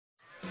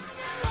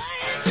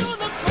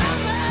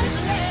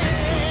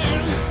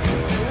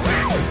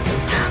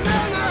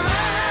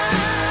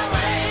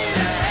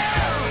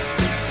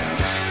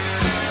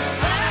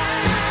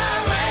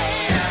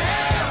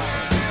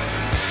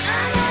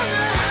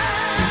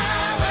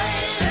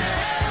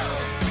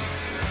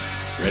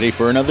Ready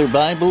for another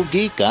Bible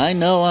Geek? I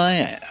know I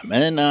am,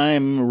 and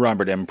I'm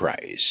Robert M.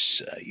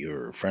 Price,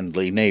 your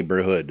friendly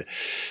neighborhood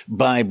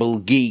Bible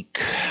Geek.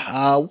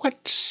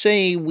 What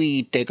say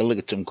we take a look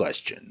at some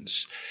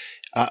questions?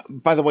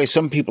 By the way,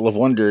 some people have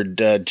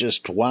wondered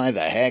just why the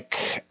heck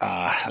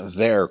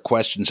their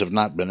questions have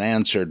not been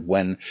answered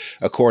when,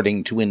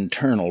 according to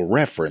internal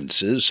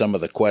references, some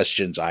of the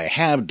questions I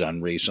have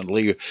done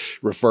recently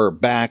refer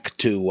back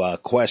to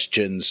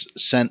questions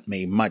sent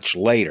me much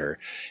later.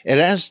 It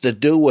has to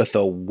do with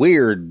a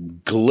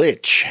weird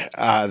glitch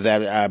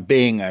that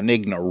being an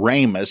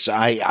ignoramus,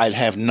 I'd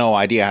have no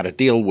idea how to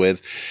deal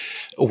with,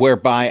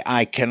 whereby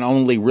I can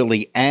only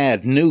really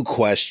add new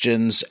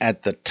questions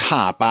at the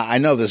top. I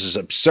know this is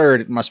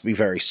absurd. It must be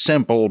very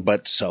simple,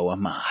 but so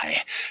am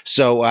I.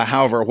 So,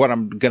 however, what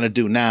I'm going to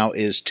do now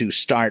is to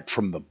start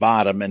from the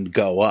bottom and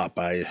go up.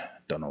 I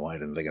don't know why I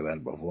didn't think of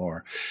that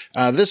before.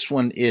 This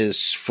one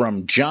is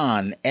from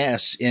John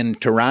S. in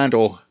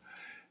Toronto.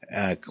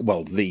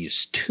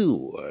 These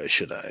two,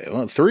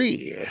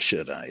 three,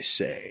 should I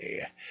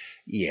say.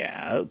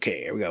 Yeah,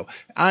 okay, here we go.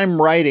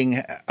 I'm writing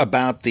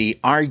about the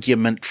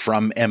argument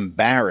from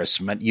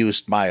embarrassment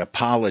used by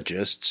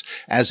apologists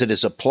as it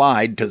is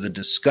applied to the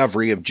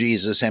discovery of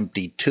Jesus'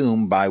 empty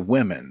tomb by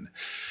women.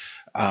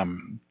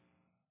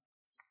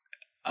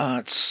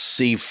 Let's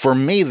see, for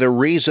me, the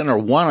reason, or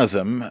one of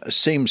them,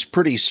 seems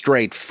pretty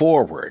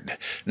straightforward.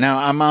 Now,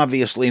 I'm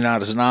obviously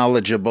not as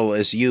knowledgeable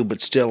as you,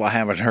 but still I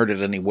haven't heard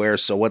it anywhere,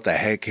 so what the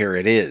heck, here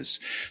it is.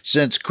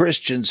 Since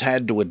Christians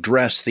had to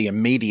address the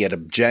immediate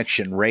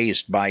objection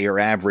raised by your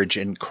average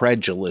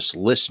incredulous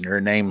listener,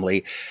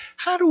 namely,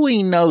 how do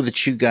we know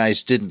that you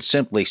guys didn't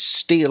simply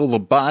steal the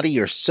body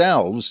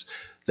yourselves?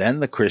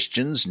 Then the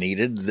Christians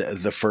needed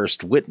the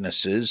first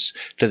witnesses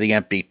to the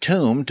empty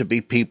tomb to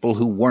be people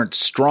who weren't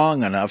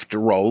strong enough to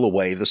roll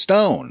away the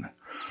stone.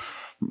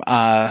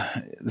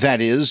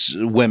 That is,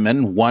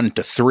 women, 1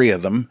 to 3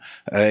 of them,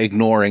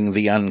 ignoring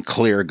the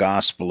unclear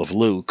Gospel of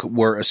Luke,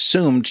 were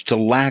assumed to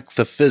lack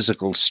the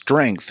physical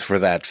strength for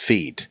that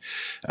feat,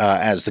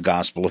 as the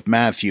Gospel of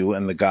Matthew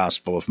and the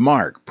Gospel of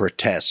Mark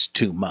protest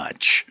too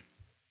much.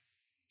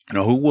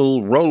 Who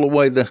will roll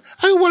away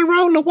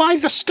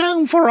the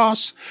stone for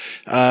us?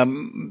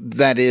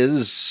 That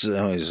is,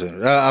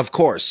 of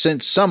course,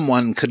 since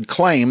someone could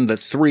claim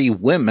that 3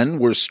 women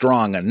were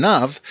strong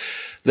enough,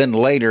 then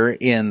later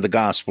in the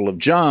Gospel of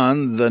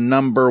John, the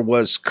number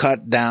was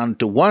cut down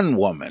to 1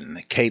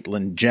 woman,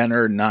 Caitlyn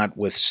Jenner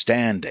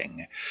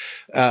notwithstanding.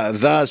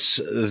 Thus,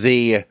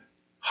 the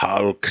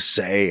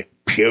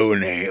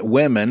puny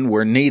women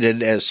were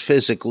needed as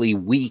physically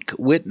weak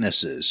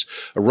witnesses,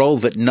 a role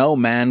that no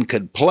man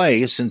could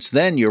play, since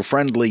then your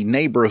friendly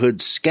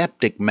neighborhood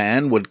skeptic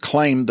man would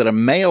claim that a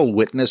male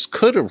witness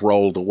could have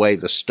rolled away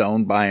the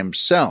stone by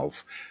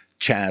himself,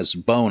 Chas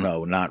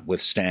Bono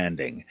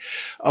notwithstanding.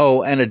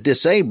 Oh, and a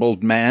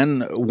disabled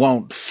man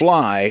won't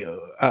fly,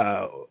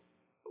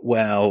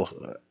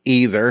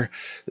 either,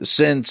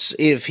 since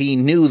if he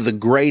knew the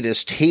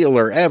greatest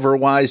healer ever,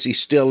 why is he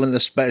still in the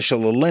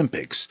Special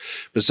Olympics?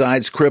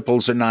 Besides,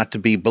 cripples are not to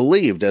be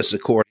believed, as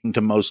according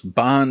to most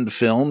Bond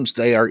films,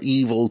 they are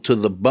evil to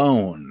the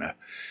bone.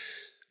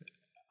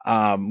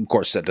 Of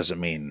course, that doesn't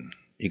mean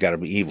you got to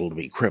be evil to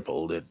be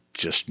crippled. It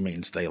just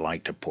means they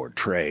like to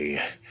portray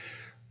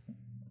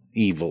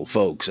evil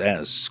folks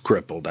as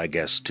crippled, I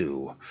guess,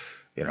 to,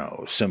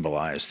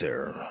 symbolize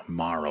their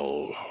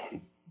moral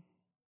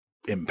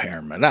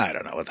impairment. I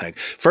don't know what the heck.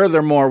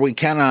 Furthermore, we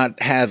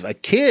cannot have a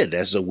kid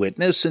as a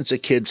witness, since a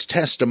kid's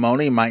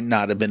testimony might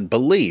not have been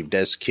believed,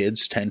 as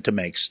kids tend to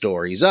make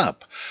stories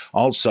up.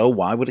 Also,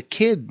 why would a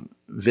kid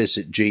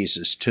visit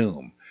Jesus'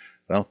 tomb?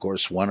 Well, of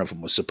course, one of them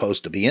was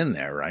supposed to be in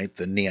there, right?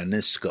 The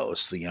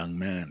Neoniskos, the young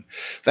man.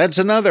 That's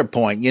another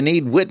point. You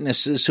need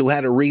witnesses who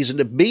had a reason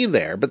to be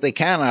there, but they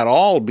cannot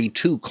all be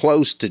too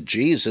close to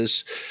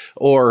Jesus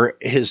or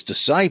his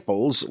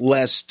disciples,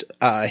 lest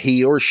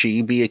he or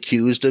she be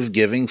accused of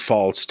giving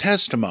false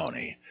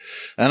testimony.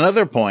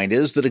 Another point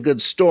is that a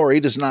good story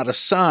does not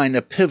assign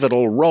a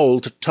pivotal role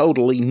to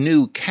totally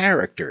new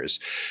characters,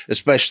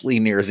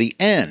 especially near the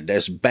end,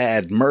 as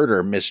bad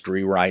murder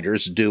mystery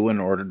writers do in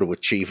order to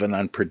achieve an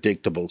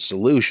unpredictable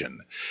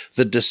solution.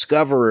 The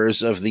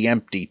discoverers of the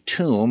empty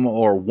tomb,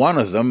 or one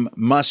of them,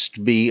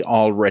 must be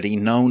already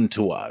known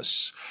to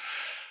us.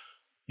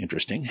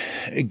 Interesting.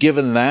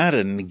 Given that,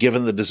 and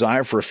given the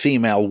desire for a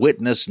female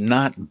witness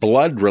not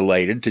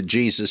blood-related to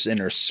Jesus'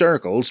 inner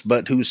circles,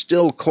 but who's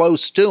still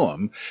close to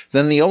him,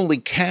 then the only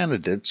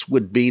candidates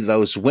would be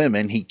those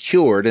women he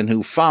cured and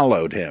who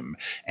followed him.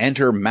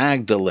 Enter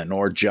Magdalene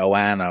or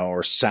Joanna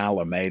or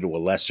Salome to a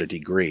lesser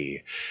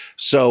degree.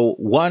 So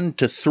 1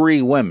 to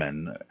 3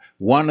 women,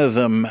 one of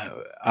them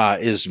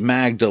is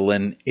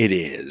Magdalene, it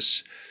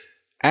is.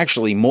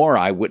 Actually, more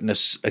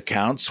eyewitness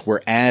accounts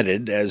were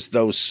added as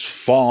those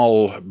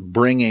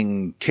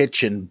fall-bringing,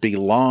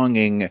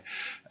 kitchen-belonging,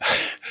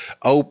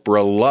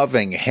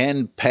 Oprah-loving,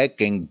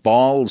 hen-pecking,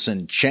 balls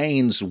and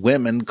chains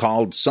women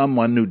called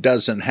someone who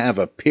doesn't have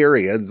a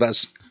period,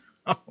 thus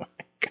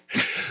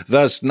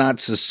thus not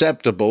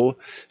susceptible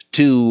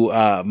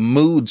to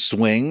mood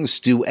swings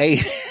to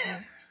aid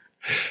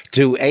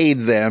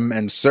them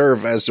and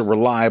serve as a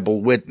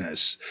reliable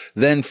witness.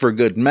 Then, for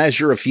good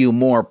measure, a few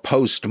more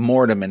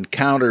post-mortem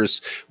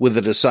encounters with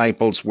the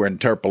disciples were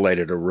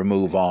interpolated to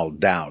remove all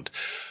doubt.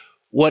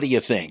 What do you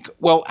think?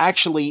 Well,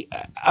 actually,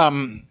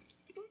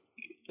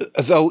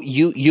 though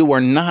you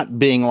are not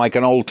being like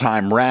an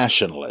old-time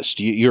rationalist.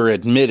 You're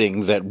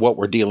admitting that what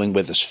we're dealing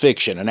with is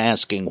fiction and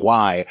asking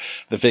why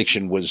the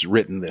fiction was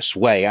written this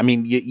way. I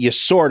mean, you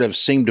sort of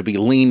seem to be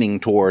leaning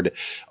toward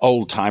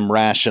old-time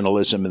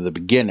rationalism in the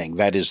beginning.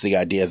 That is the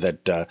idea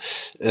that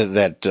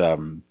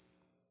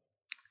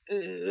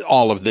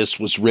all of this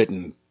was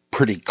written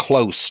pretty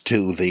close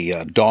to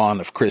the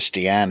dawn of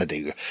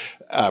Christianity,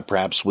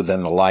 perhaps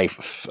within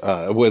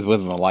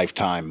the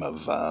lifetime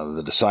of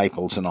the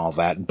disciples and all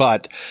that.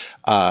 But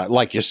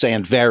like you're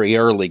saying, very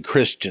early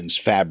Christians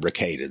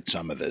fabricated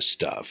some of this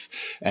stuff.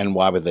 And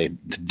why would they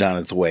have done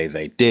it the way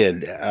they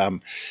did?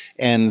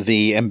 And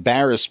the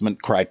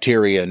embarrassment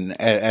criterion,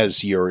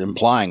 as you're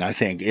implying, I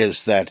think,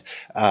 is that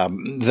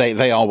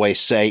they always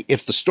say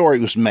if the story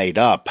was made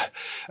up,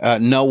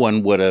 no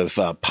one would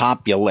have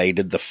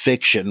populated the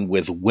fiction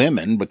with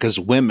women, because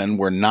women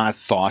were not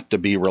thought to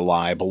be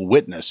reliable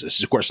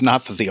witnesses. Of course,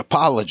 not that the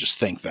apologists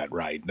think that,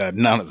 right?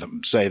 None of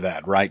them say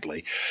that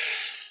rightly.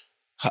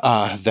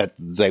 That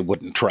they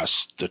wouldn't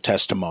trust the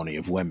testimony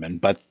of women,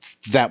 but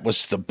that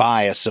was the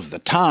bias of the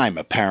time,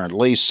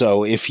 apparently.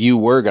 So if you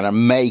were going to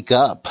make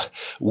up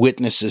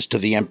witnesses to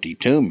the empty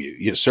tomb,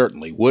 you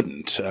certainly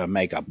wouldn't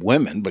make up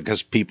women,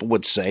 because people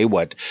would say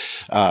what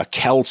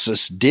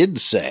Celsus did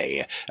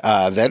say,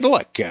 that,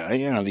 look,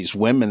 these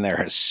women, they're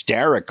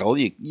hysterical.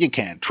 You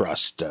can't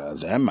trust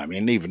them. I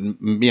mean,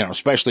 even,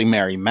 especially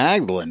Mary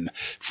Magdalene,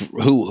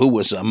 who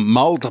was a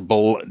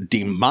multiple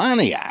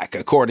demoniac,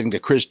 according to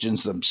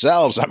Christians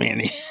themselves. I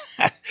mean,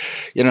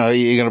 you're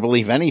going to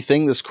believe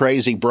anything this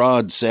crazy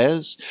broad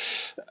says?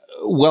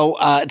 Well,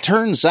 it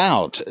turns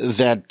out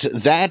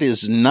that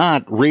is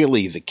not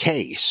really the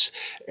case,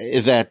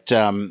 that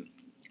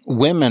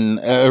women,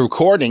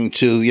 according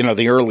to,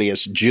 the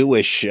earliest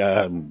Jewish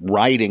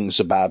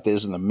writings about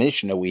this in the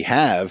Mishnah we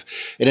have,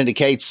 it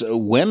indicates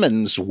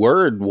women's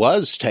word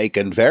was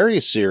taken very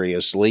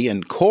seriously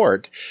in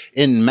court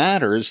in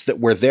matters that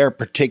were their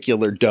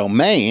particular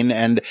domain.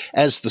 And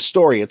as the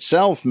story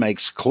itself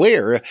makes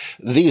clear,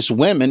 these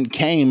women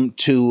came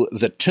to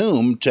the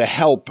tomb to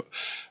help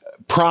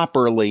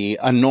properly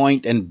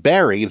anoint and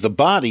bury the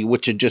body,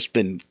 which had just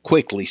been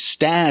quickly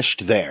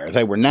stashed there.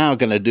 They were now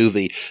going to do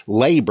the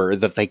labor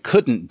that they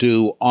couldn't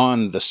do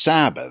on the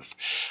Sabbath.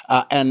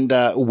 And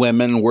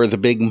women were the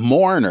big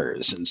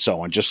mourners and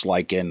so on, just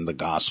like in the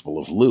Gospel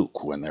of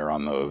Luke, when they're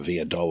on the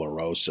Via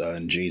Dolorosa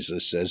and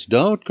Jesus says,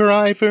 "Don't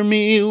cry for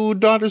me, you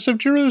daughters of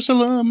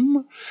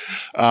Jerusalem."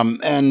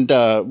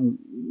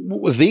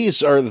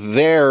 These are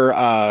their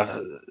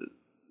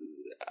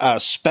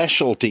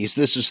specialties.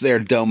 This is their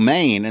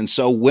domain, and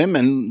so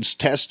women's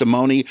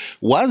testimony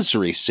was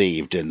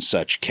received in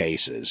such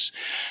cases.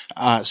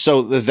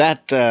 So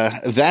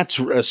that's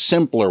a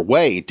simpler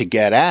way to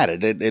get at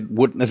it. It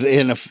wouldn't.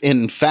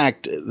 In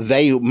fact,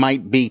 they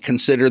might be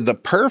considered the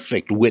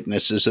perfect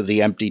witnesses of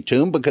the empty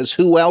tomb, because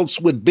who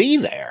else would be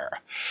there?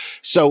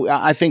 So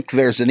I think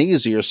there's an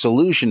easier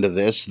solution to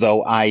this,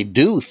 though I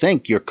do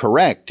think you're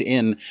correct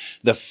in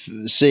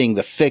seeing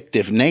the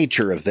fictive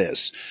nature of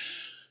this.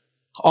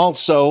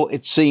 Also,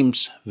 it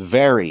seems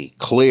very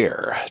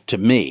clear to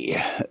me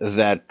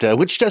that,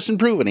 which doesn't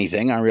prove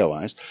anything, I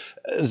realize,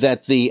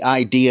 that the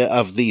idea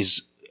of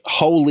these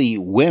holy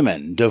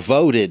women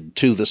devoted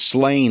to the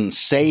slain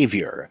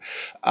Savior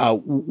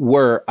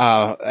were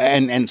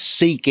and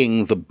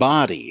seeking the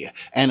body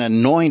and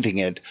anointing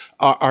it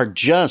are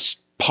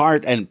just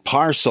part and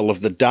parcel of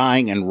the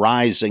dying and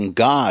rising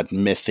God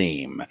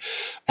mytheme.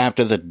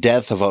 After the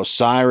death of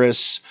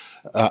Osiris,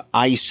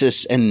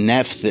 Isis and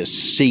Nephthys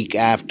seek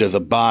after the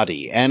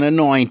body and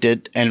anoint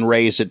it and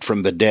raise it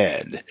from the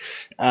dead.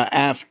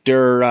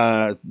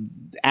 After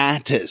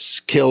Attis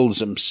kills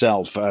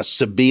himself,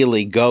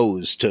 Cybele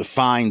goes to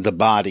find the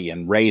body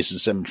and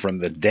raises him from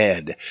the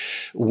dead.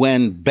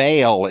 When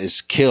Baal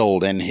is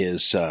killed in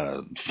his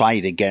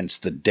fight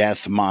against the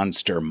death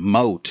monster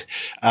Mot,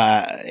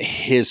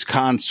 his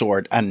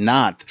consort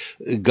Anat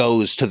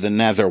goes to the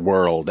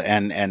netherworld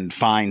and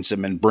finds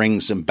him and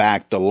brings him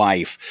back to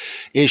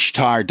life.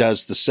 Ishtar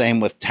does the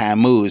same with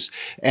Tammuz,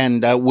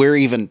 and we're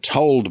even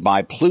told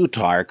by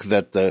Plutarch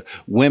that the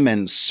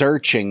women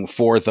searching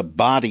for the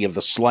body of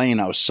the slain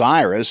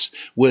Osiris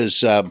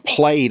was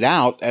played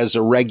out as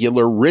a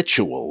regular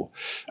ritual.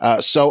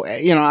 So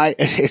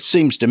it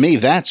seems to me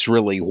that's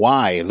really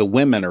why the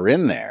women are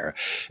in there.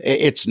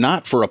 It's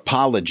not for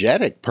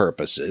apologetic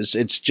purposes.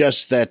 It's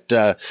just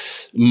that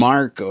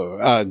Mark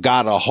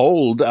got a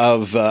hold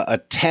of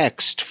a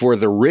text for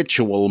the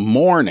ritual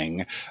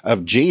mourning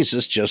of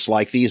Jesus, just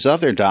like these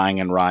other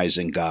dying and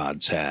rising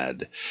gods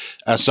had.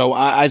 So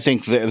I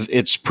think that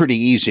it's pretty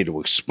easy to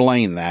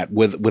explain that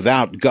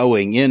without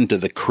going into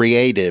the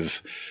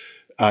creative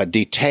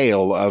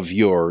detail of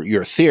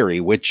your theory,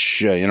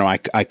 which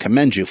I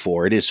commend you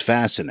for. It is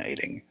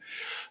fascinating.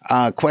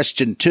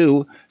 Question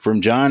 2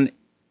 from John.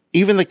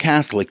 Even the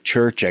Catholic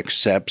Church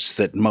accepts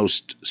that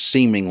most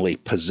seemingly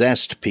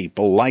possessed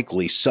people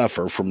likely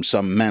suffer from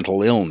some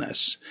mental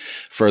illness.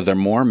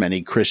 Furthermore,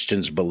 many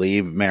Christians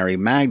believe Mary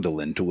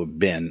Magdalene to have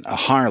been a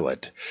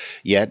harlot.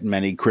 Yet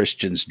many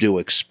Christians do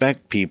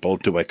expect people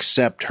to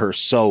accept her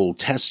sole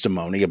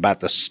testimony about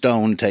the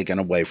stone taken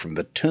away from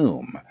the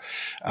tomb,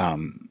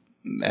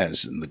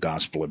 as in the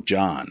Gospel of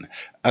John.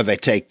 They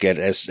take it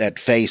as at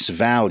face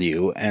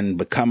value and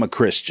become a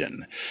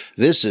Christian.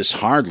 This is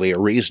hardly a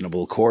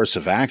reasonable course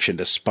of action,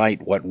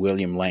 despite what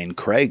William Lane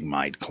Craig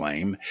might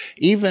claim.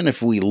 Even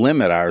if we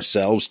limit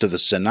ourselves to the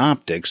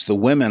synoptics, the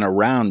women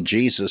around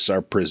Jesus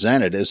are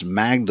presented as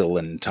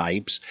Magdalene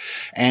types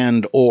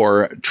and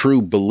or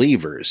true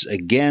believers.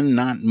 Again,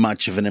 not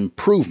much of an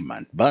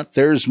improvement, but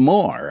there's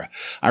more.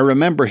 I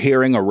remember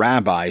hearing a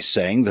rabbi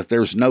saying that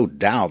there's no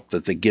doubt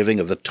that the giving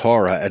of the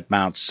Torah at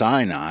Mount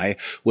Sinai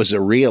was a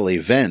real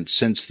event,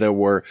 since there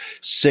were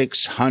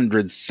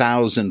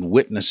 600,000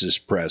 witnesses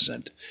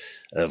present.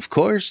 Of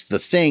course, the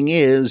thing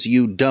is,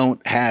 you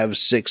don't have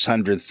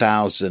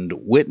 600,000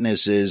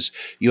 witnesses.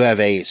 You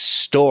have a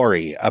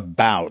story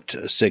about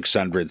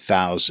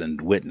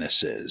 600,000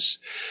 witnesses.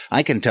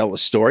 I can tell a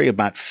story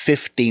about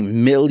 50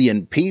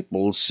 million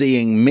people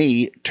seeing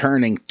me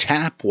turning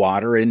tap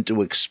water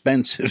into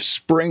expensive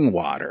spring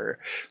water.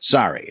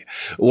 Sorry.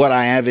 What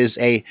I have is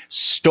a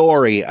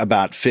story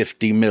about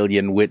 50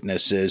 million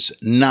witnesses,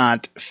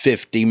 not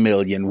 50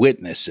 million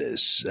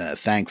witnesses.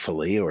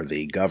 Thankfully, or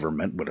the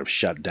government would have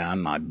shut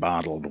down my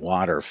bottled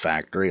water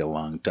factory a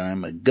long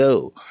time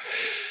ago.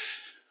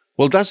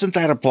 Well, doesn't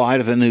that apply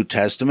to the New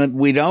Testament?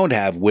 We don't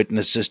have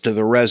witnesses to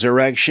the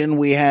resurrection.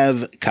 We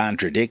have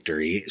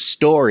contradictory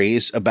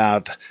stories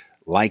about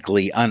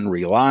likely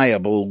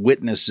unreliable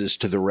witnesses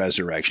to the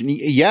resurrection.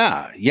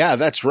 Yeah,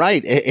 that's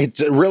right.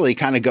 It really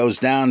kind of goes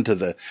down to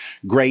the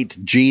great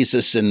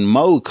Jesus and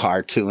Mo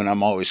cartoon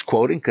I'm always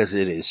quoting, because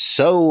it is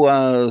so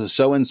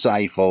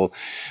insightful.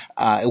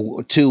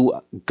 To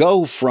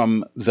go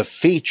from the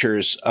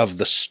features of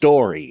the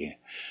story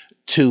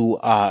to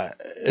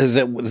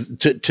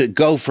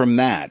go from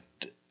that,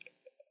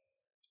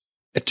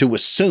 to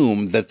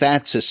assume that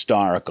that's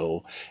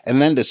historical,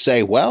 and then to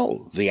say,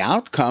 well, the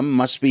outcome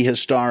must be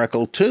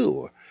historical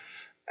too.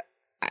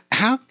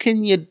 How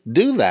can you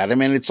do that? I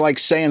mean, it's like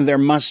saying there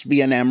must be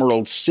an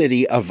Emerald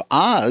City of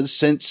Oz,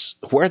 since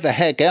where the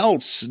heck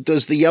else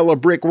does the Yellow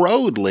Brick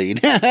Road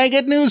lead? I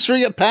get news for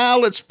you,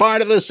 pal. It's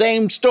part of the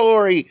same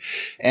story.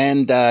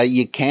 And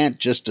you can't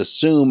just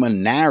assume a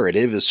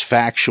narrative is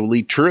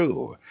factually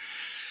true.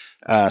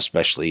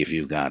 Especially if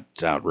you've got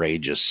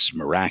outrageous,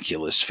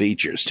 miraculous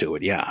features to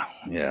it. Yeah,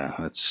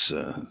 that's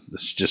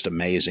just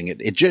amazing.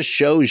 It just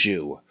shows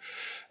you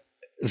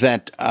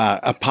that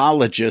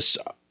apologists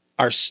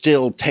are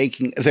still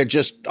they're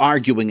just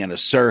arguing in a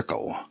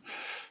circle.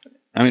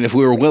 I mean, if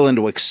we were willing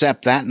to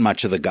accept that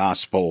much of the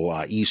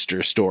gospel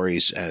Easter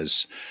stories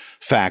as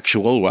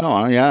factual,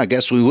 well, yeah, I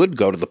guess we would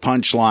go to the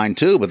punchline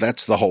too, but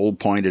that's the whole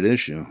point at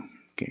issue.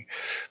 Okay.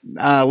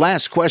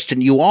 Last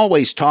question. You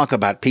always talk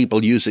about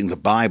people using the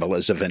Bible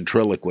as a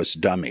ventriloquist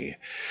dummy.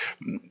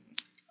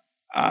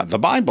 The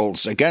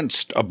Bible's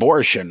against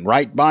abortion,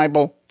 right,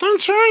 Bible?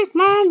 That's right,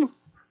 Mom.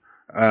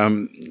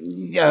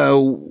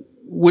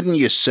 Wouldn't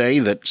you say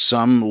that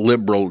some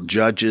liberal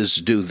judges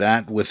do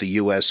that with the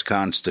U.S.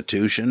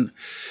 Constitution?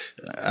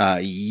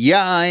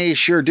 Yeah, I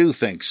sure do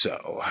think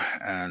so.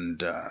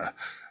 And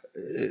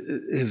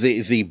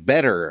the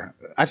better,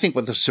 I think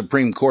what the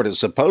Supreme Court is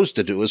supposed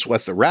to do is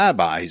what the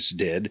rabbis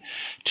did,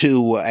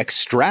 to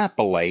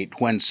extrapolate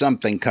when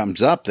something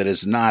comes up that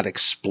is not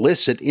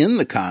explicit in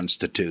the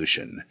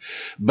Constitution,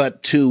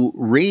 but to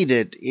read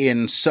it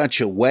in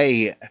such a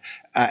way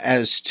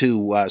as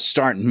to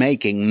start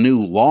making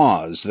new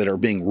laws that are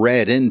being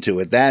read into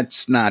it.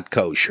 That's not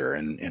kosher,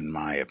 in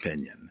my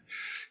opinion.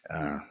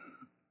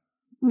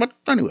 But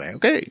anyway,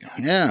 okay.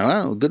 Yeah,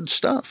 well, good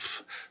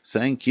stuff.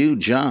 Thank you,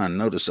 John.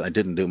 Notice I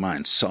didn't do my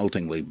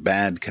insultingly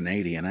bad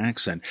Canadian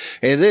accent.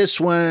 Hey,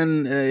 this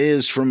one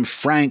is from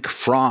Frank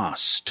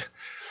Frost.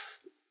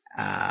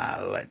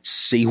 Let's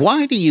see.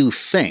 Why do you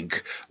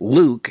think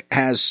Luke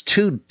has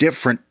two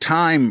different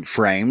time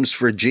frames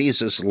for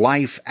Jesus'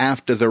 life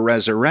after the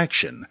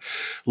resurrection?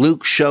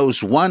 Luke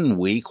shows 1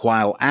 week,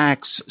 while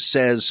Acts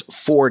says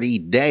 40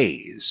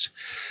 days.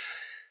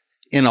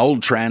 In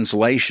old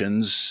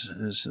translations,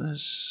 is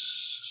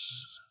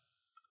this...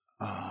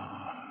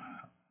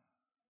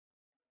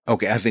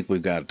 Okay, I think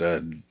we've got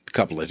a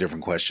couple of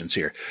different questions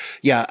here.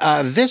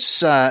 Yeah,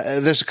 there's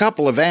a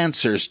couple of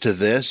answers to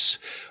this.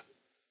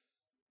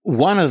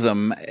 One of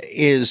them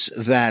is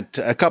that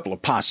a couple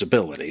of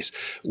possibilities.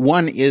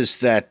 One is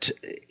that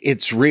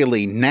it's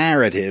really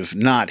narrative,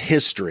 not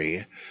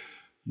history,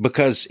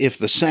 because if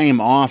the same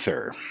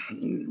author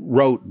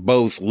wrote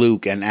both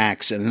Luke and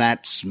Acts, and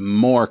that's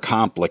more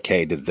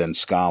complicated than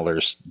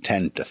scholars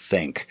tend to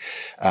think,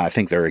 I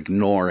think they're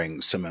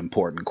ignoring some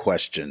important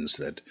questions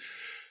that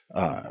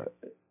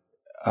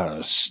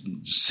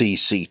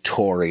C.C.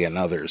 Torrey and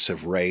others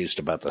have raised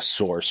about the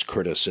source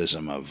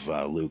criticism of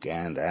Luke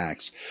and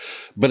Acts.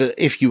 But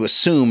if you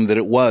assume that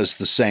it was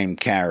the same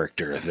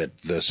character,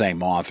 that the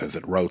same author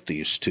that wrote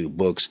these two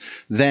books,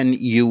 then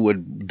you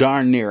would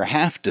darn near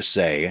have to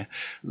say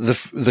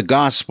the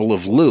Gospel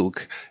of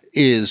Luke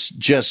is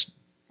just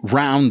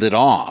rounded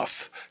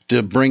off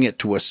to bring it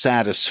to a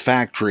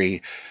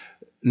satisfactory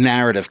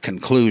narrative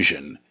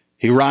conclusion.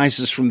 He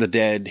rises from the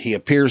dead, he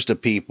appears to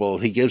people,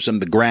 he gives them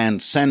the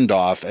grand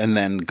send-off, and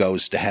then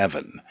goes to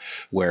heaven,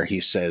 where he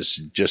says,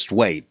 just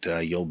wait,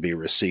 you'll be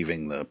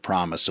receiving the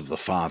promise of the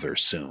Father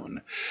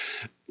soon.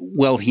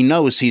 Well, he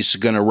knows he's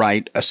going to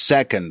write a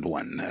second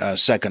one, a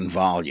second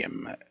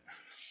volume.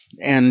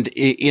 And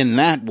in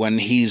that one,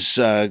 he's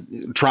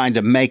trying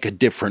to make a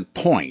different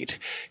point.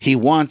 He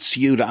wants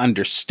you to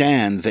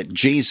understand that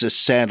Jesus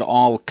said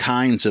all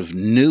kinds of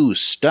new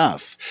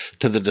stuff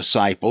to the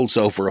disciples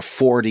over a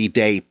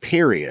 40-day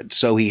period,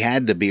 so he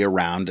had to be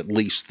around at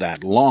least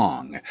that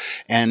long.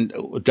 And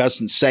it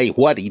doesn't say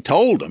what he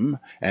told them,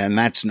 and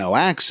that's no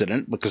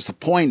accident, because the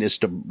point is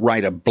to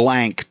write a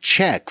blank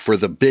check for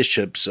the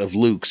bishops of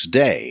Luke's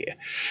day.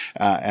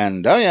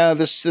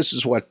 This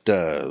is what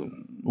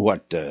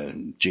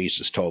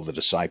Jesus told the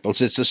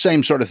disciples. It's the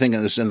same sort of thing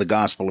as in the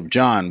Gospel of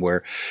John,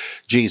 where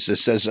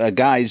Jesus says,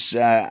 guys,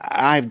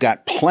 I've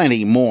got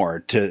plenty more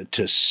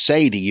to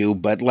say to you,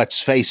 but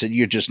let's face it,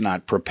 you're just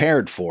not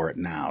prepared for it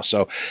now.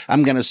 So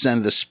I'm going to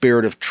send the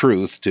Spirit of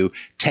truth to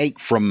take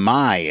from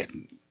my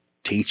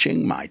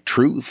teaching, my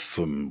truth,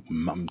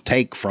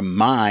 take from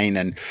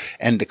mine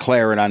and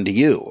declare it unto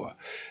you.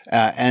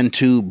 And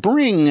to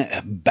bring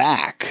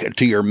back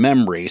to your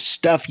memory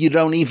stuff you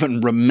don't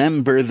even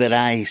remember that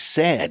I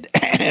said.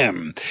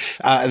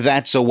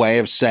 That's a way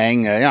of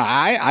saying,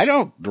 I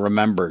don't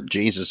remember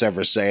Jesus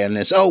ever saying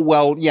this. Oh,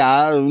 well,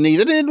 yeah,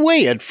 neither did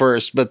we at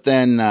first, but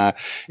then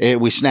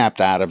we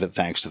snapped out of it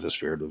thanks to the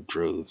Spirit of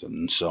truth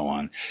and so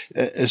on.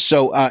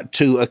 So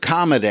to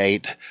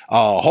accommodate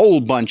a whole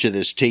bunch of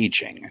this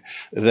teaching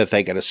that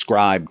they could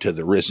ascribe to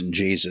the risen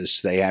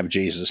Jesus, they have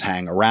Jesus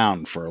hang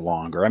around for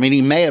longer. I mean,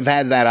 he may have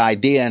had that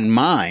idea in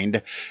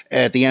mind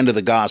at the end of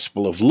the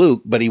Gospel of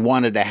Luke, but he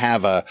wanted to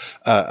have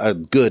a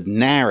good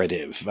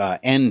narrative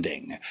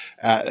ending.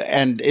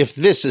 And if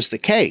this is the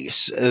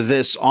case,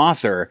 this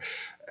author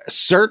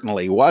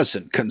certainly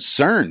wasn't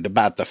concerned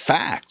about the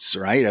facts,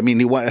 right? I mean,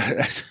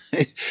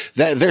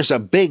 there's a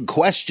big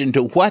question: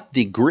 to what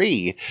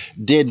degree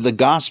did the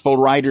gospel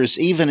writers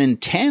even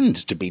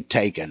intend to be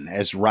taken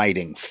as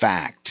writing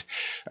fact?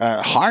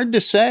 Hard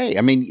to say.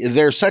 I mean,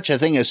 there's such a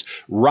thing as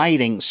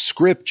writing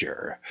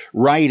scripture,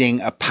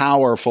 writing a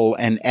powerful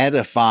and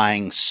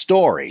edifying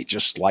story,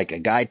 just like a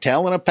guy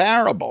telling a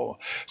parable.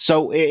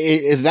 So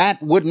that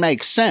would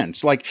make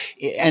sense. Like,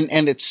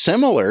 and it's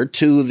similar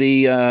to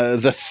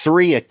the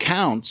three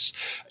accounts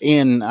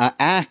in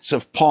Acts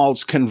of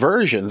Paul's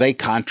conversion. They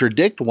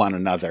contradict one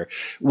another.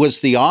 Was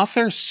the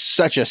author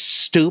such a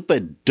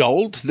stupid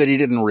dolt that he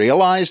didn't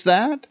realize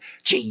that?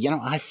 Gee,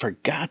 I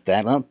forgot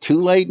that. Oh,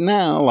 too late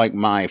now, like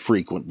my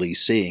frequently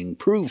seeing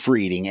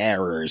proofreading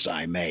errors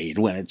I made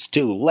when it's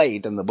too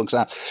late and the book's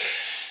out.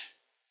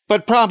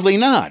 But probably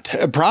not.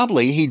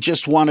 Probably he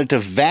just wanted to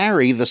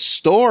vary the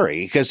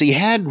story because he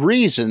had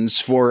reasons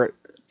for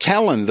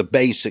telling the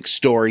basic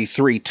story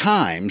 3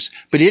 times,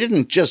 but he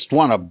didn't just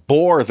want to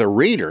bore the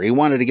reader. He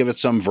wanted to give it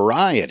some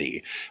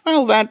variety.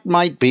 Well, that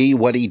might be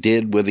what he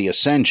did with the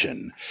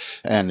Ascension,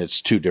 and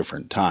it's 2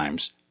 different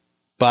times.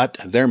 But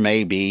there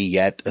may be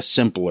yet a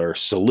simpler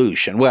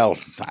solution. Well,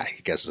 I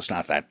guess it's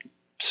not that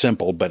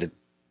simple, but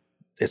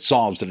it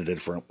solves it in a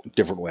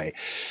different way.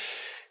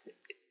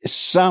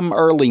 Some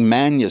early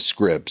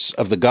manuscripts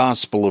of the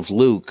Gospel of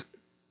Luke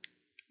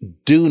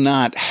do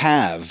not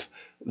have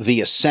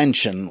the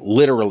Ascension,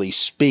 literally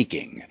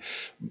speaking.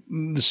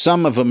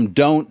 Some of them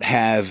don't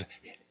have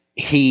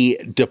he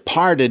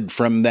departed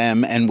from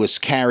them and was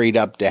carried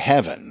up to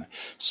heaven.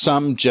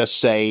 Some just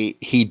say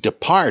he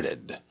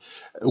departed,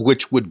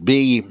 which would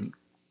be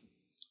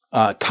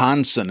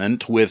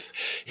consonant with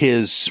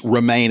his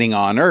remaining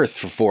on earth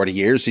for 40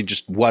 years. He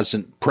just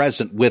wasn't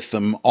present with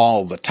them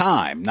all the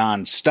time,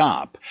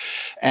 nonstop.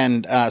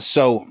 And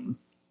so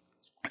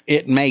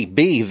it may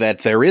be that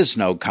there is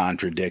no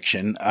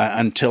contradiction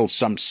until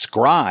some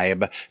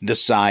scribe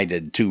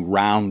decided to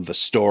round the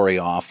story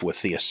off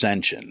with the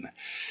Ascension.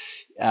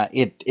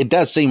 It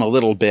does seem a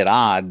little bit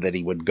odd that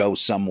he would go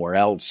somewhere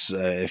else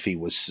if he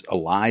was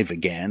alive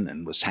again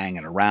and was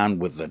hanging around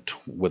with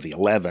the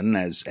 11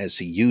 as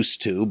he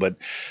used to, but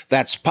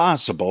that's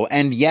possible.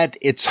 And yet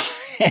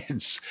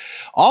it's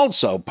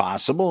also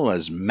possible,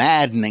 as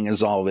maddening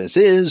as all this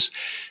is,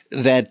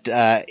 that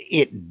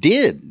it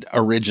did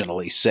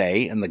originally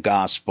say in the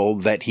gospel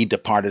that he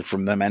departed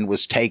from them and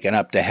was taken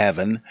up to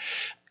heaven.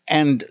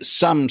 And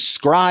some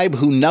scribe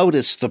who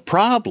noticed the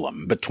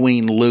problem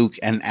between Luke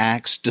and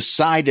Acts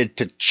decided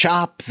to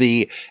chop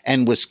the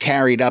 "and was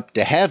carried up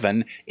to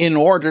heaven" in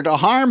order to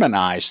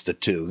harmonize the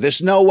two.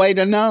 There's no way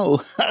to know.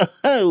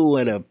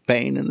 What a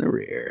pain in the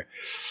rear.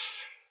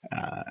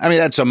 I mean,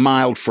 that's a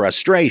mild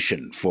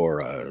frustration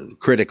for a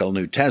critical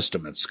New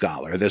Testament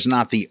scholar. There's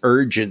not the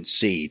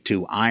urgency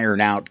to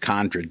iron out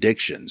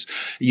contradictions.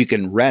 You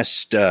can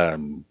rest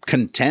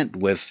content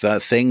with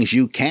things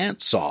you can't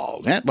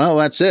solve. Well,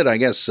 that's it, I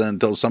guess,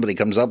 until somebody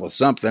comes up with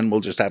something. We'll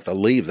just have to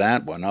leave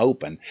that one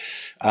open.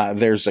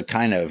 There's a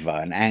kind of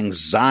an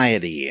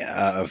anxiety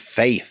of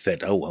faith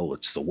that, oh, well,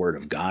 it's the Word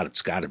of God.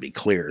 It's got to be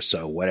clear.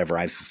 So whatever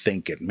I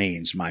think it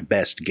means, my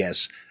best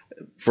guess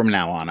from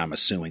now on, I'm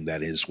assuming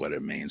that is what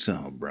it means.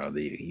 Oh,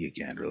 brother, you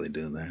can't really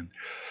do that.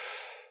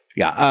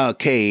 Yeah,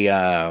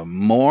 okay,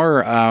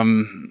 more.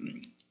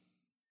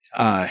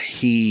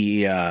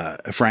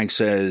 Frank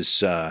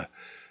says,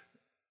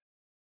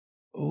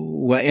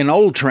 in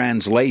old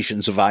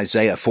translations of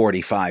Isaiah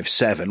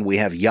 45:7, we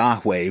have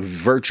Yahweh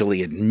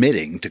virtually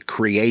admitting to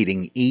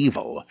creating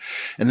evil.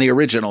 In the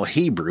original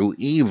Hebrew,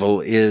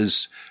 evil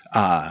is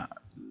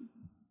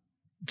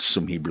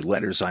some Hebrew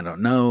letters, I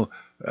don't know,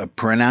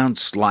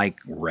 pronounced like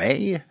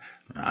Ray?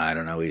 I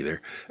don't know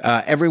either.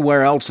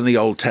 Everywhere else in the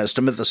Old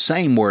Testament, the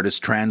same word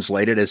is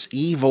translated as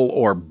evil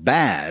or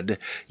bad,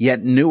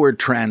 yet newer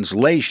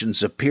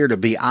translations appear to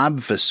be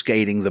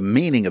obfuscating the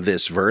meaning of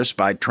this verse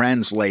by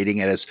translating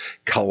it as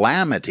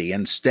calamity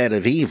instead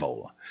of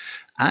evil.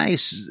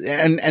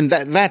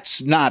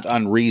 That's not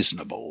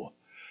unreasonable.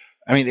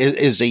 I mean,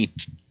 is he,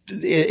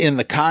 in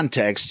the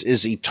context,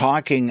 is he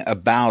talking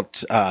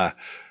about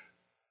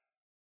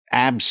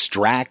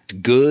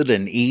abstract good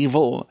and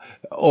evil,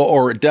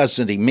 or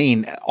doesn't he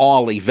mean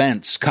all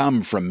events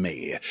come from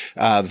me,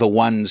 the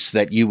ones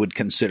that you would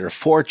consider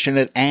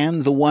fortunate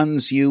and the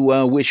ones you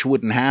wish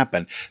wouldn't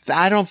happen?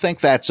 I don't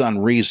think that's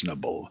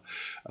unreasonable.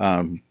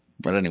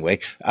 But anyway,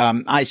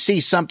 I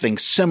see something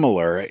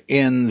similar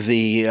in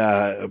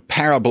the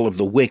parable of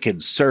the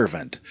wicked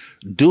servant.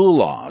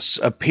 Doulos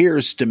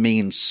appears to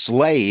mean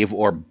slave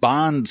or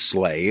bond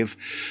slave,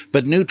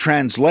 but new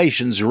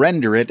translations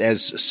render it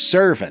as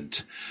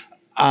servant.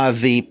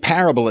 The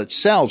parable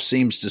itself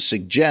seems to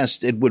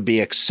suggest it would be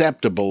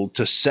acceptable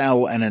to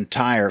sell an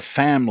entire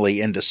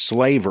family into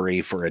slavery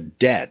for a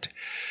debt.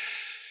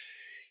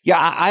 Yeah,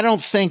 I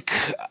don't think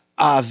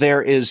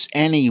there is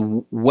any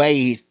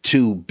way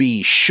to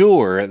be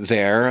sure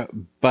there,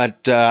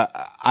 but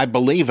I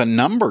believe a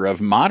number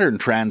of modern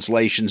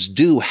translations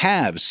do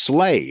have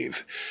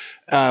slave.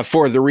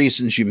 For the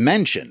reasons you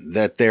mentioned,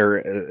 that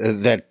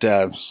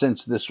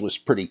since this was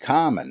pretty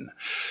common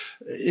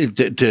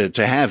to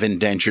have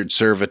indentured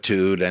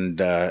servitude and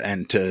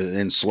to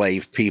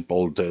enslave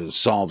people to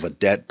solve a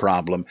debt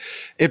problem,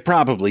 it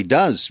probably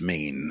does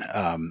mean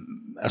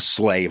a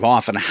slave,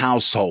 often a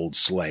household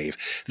slave.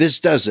 This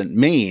doesn't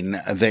mean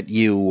that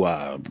you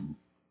were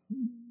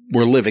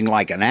living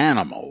like an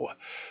animal.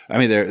 I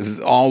mean, there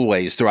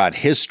always throughout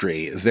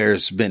history,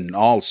 there's been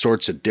all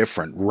sorts of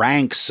different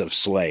ranks of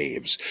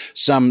slaves.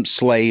 Some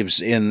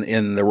slaves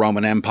in the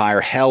Roman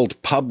Empire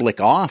held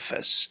public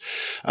office.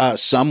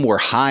 Some were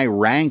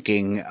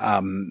high-ranking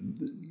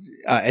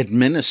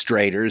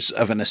administrators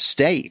of an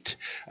estate.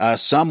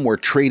 Some were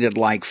treated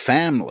like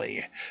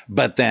family,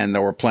 but then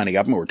there were plenty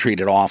of them who were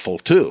treated awful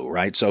too,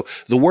 right? So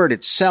the word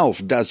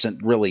itself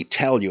doesn't really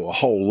tell you a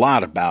whole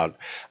lot about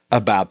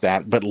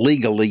that, but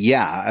legally,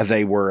 yeah,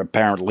 they were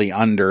apparently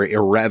under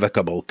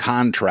irrevocable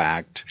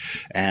contract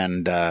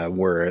and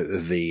were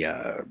the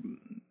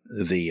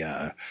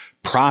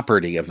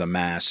property of the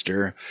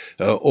master,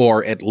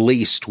 or at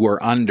least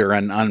were under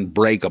an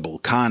unbreakable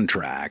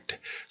contract.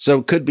 So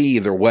it could be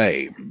either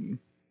way,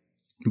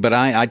 but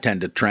I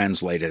tend to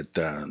translate it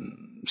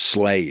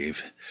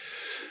slave.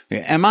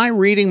 Am I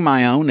reading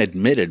my own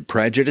admitted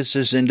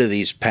prejudices into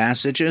these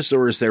passages,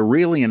 or is there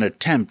really an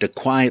attempt to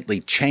quietly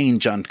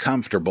change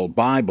uncomfortable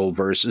Bible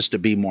verses to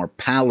be more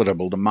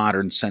palatable to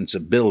modern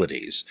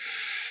sensibilities?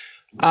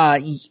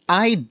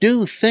 I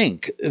do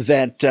think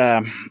that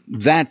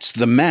that's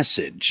the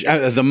message,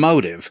 the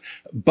motive,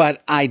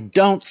 but I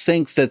don't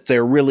think that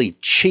they're really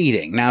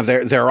cheating. Now,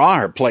 there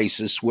are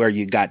places where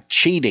you got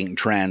cheating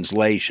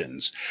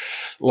translations,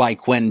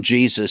 like when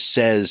Jesus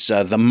says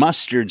the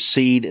mustard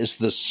seed is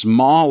the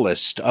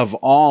smallest of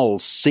all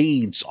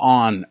seeds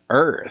on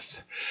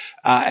earth.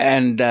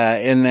 And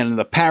then in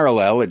the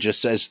parallel, it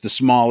just says the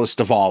smallest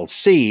of all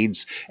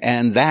seeds,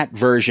 and that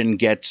version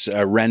gets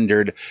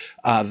rendered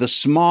the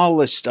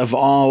smallest of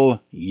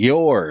all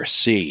your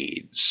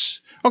seeds.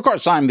 Of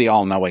course, I'm the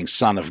all-knowing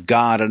Son of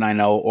God, and I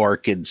know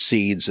orchid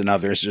seeds and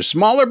others are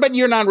smaller, but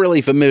you're not really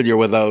familiar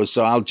with those,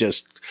 so I'll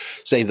just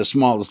say the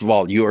smallest of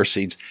all your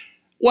seeds.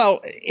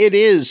 Well, it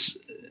is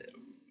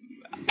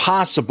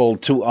possible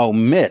to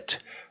omit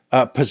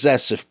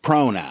possessive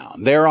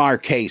pronoun. There are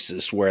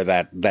cases where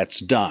that's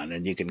done,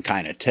 and you can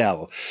kind of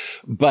tell.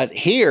 But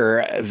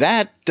here,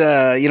 that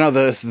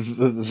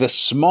the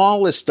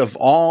smallest of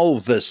all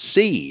the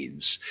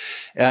seeds,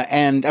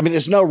 and I mean,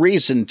 there's no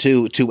reason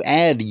to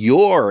add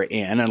your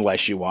in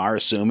unless you are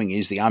assuming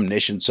he's the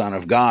omniscient Son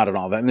of God and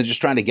all that, and they're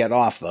just trying to get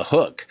off the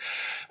hook.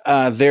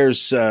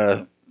 There's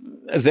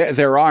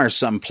there are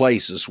some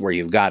places where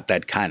you've got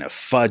that kind of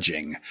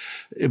fudging,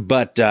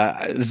 but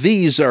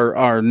these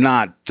are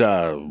not.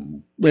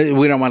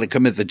 We don't want to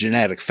commit the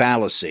genetic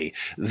fallacy.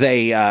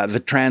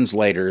 The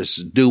translators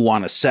do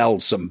want to sell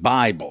some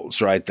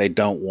Bibles, right? They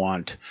don't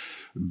want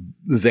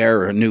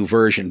their new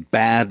version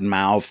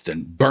bad-mouthed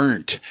and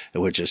burnt,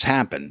 which has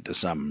happened to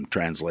some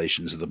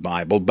translations of the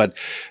Bible. But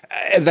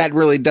that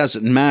really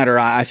doesn't matter.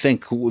 I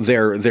think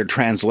their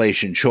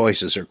translation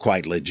choices are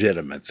quite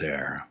legitimate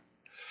there.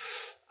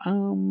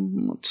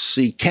 Let's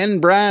see. Ken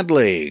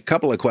Bradley, a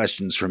couple of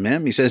questions from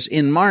him. He says,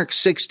 in Mark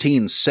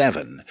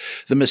 16:7,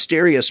 the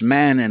mysterious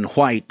man in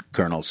white,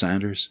 Colonel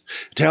Sanders,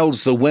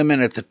 tells the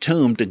women at the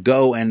tomb to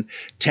go and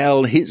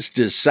tell his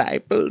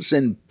disciples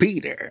and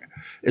Peter.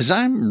 As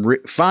I'm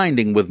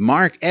finding with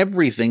Mark,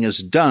 everything is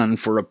done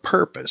for a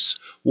purpose.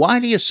 Why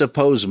do you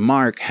suppose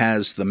Mark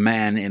has the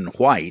man in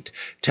white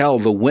tell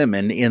the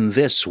women in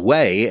this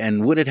way,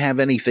 and would it have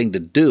anything to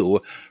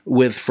do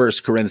with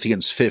 1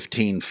 Corinthians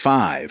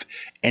 15:5?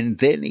 And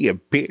then he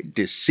appeared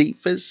to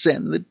Cephas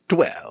and the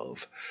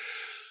 12.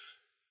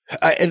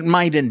 It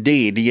might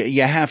indeed.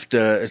 You have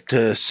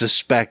to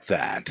suspect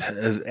that.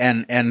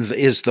 And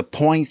is the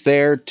point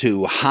there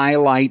to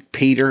highlight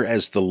Peter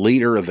as the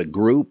leader of the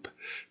group,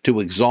 to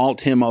exalt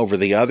him over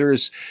the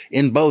others?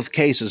 In both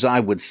cases, I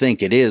would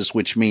think it is,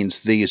 which means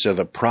these are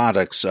the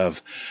products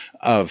of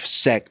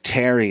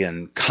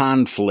sectarian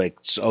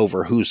conflicts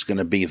over who's going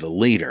to be the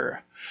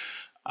leader.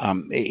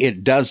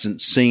 It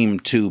doesn't seem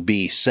to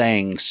be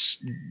saying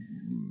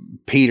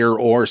Peter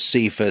or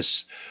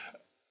Cephas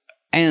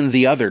and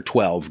the other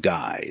 12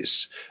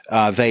 guys.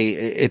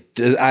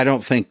 I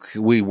don't think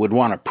we would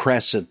want to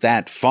press it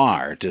that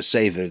far to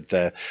say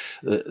that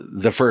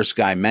the first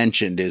guy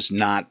mentioned is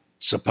not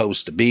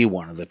supposed to be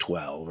one of the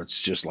 12.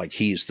 It's just like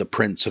he's the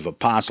Prince of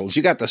Apostles.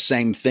 You got the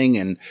same thing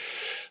in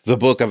the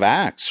book of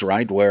Acts,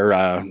 right,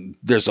 where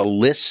there's a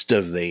list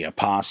of the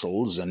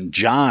apostles, and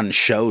John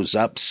shows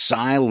up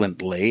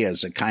silently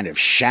as a kind of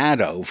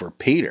shadow for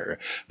Peter,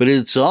 but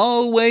it's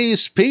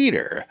always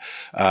Peter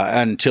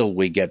until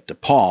we get to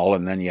Paul,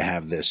 and then you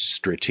have this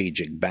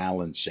strategic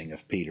balancing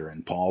of Peter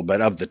and Paul.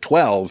 But of the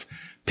 12,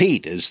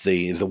 Pete is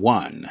the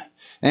one.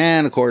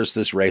 And, of course,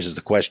 this raises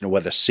the question of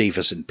whether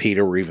Cephas and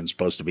Peter were even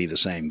supposed to be the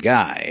same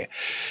guy.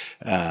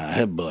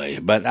 Boy.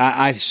 But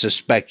I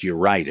suspect you're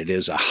right. It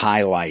is a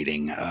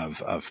highlighting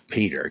of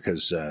Peter,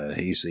 because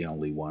he's the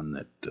only one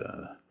that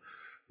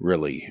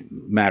really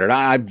mattered.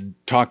 I've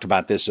talked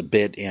about this a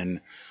bit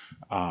in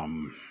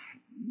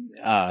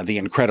The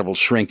Incredible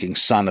Shrinking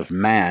Son of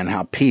Man,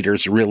 how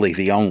Peter's really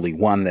the only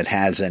one that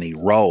has any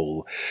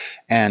role.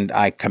 And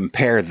I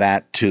compare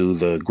that to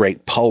the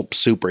great pulp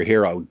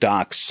superhero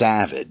Doc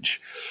Savage,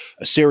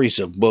 a series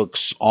of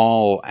books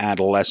all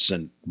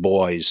adolescent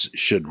boys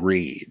should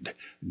read.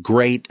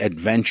 Great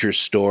adventure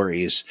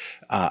stories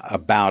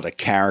about a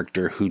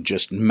character who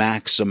just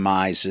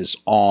maximizes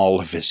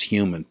all of his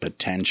human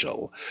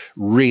potential.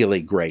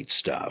 Really great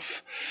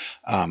stuff.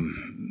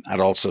 I'd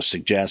also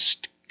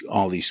suggest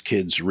all these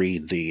kids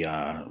read the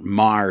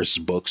Mars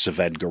books of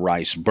Edgar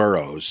Rice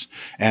Burroughs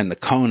and the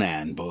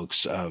Conan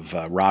books of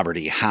Robert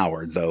E.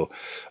 Howard, though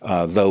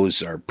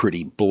those are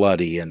pretty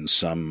bloody and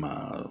some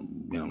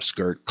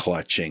skirt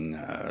clutching.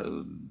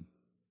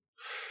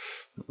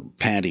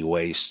 Panty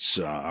waists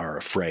are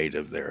afraid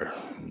of their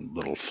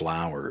little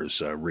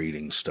flowers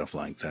reading stuff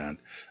like that.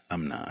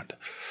 I'm not.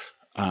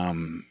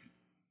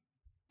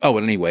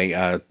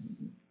 Anyway,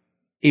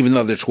 even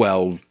though they're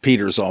 12,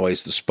 Peter's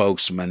always the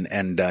spokesman,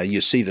 and you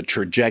see the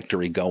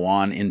trajectory go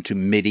on into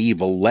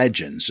medieval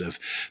legends of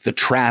the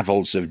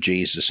travels of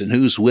Jesus. And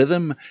who's with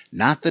him?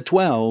 Not the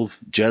 12,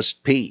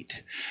 just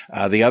Pete.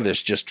 The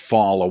others just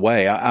fall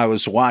away. I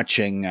was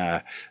watching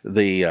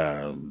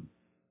the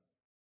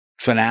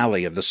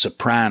finale of The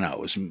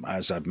Sopranos.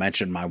 As I've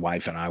mentioned, my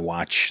wife and I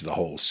watch the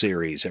whole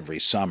series every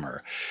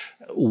summer.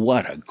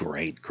 What a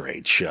great,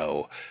 great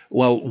show.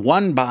 Well,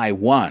 one by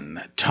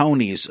one,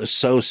 Tony's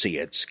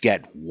associates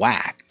get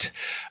whacked.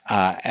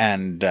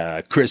 And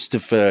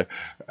Christopher,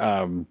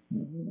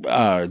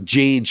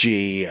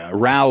 Gigi,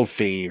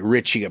 Ralphie,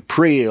 Richie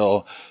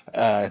Aprile,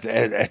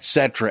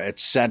 etc.,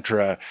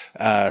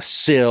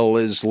 Syl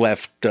is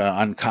left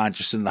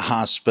unconscious in the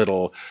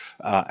hospital,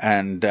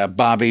 and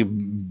Bobby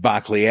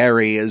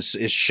Baclieri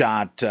is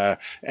shot,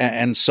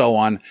 and so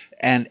on.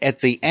 And at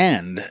the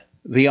end,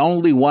 the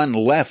only one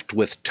left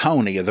with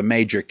Tony of the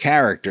major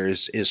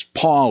characters is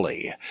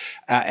Paulie.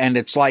 And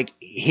it's like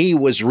he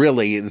was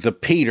really the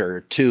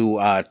Peter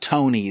to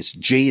Tony's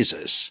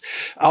Jesus.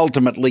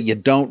 Ultimately, you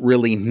don't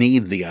really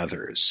need the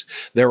others.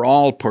 They're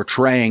all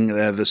portraying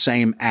the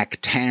same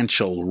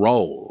actantial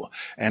role.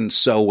 And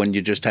so when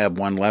you just have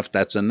one left,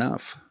 that's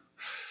enough.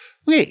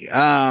 Okay,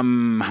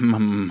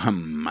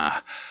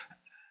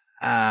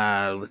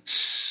 let's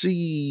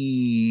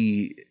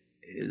see.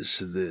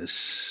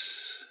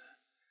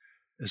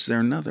 Is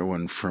there another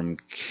one from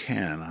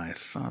Ken? I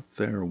thought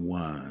there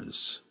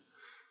was.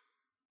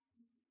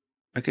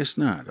 I guess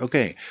not.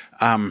 Okay.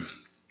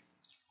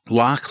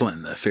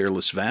 Lachlan, the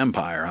fearless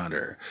vampire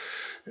hunter,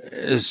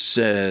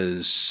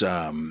 says,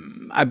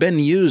 I've been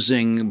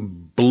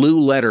using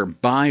Blue Letter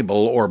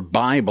Bible or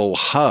Bible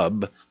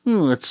Hub.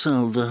 What's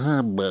all the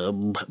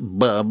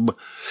hubbub?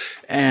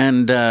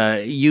 And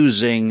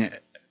using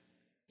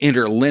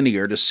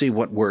interlinear to see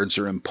what words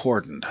are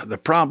important. The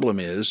problem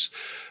is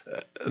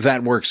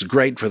that works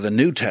great for the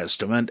New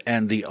Testament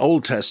and the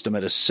Old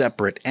Testament as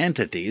separate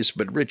entities,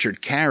 but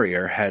Richard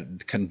Carrier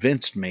had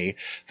convinced me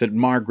that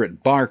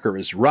Margaret Barker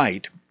is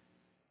right.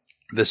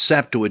 The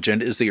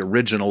Septuagint is the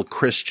original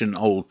Christian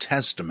Old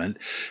Testament,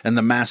 and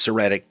the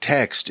Masoretic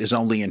text is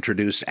only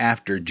introduced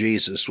after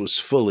Jesus was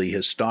fully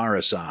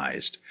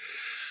historicized.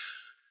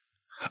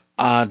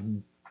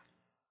 Do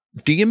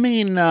you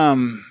mean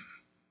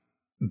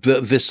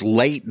this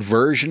late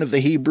version of the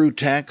Hebrew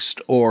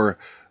text, or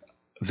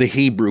the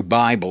Hebrew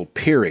Bible,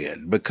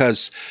 period?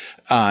 Because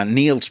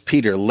Niels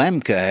Peter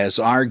Lemke has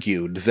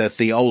argued that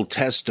the Old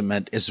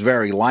Testament is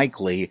very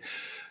likely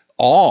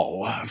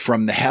all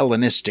from the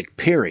Hellenistic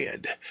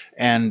period,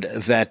 and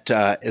that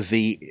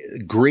the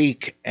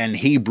Greek and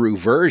Hebrew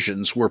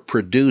versions were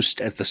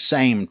produced at the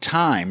same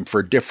time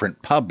for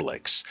different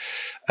publics,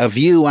 a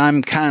view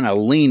I'm kind of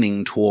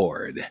leaning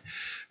toward.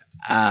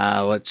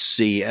 Let's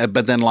see.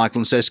 But then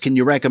Lachlan says, can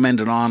you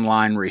recommend an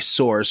online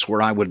resource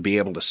where I would be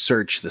able to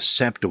search the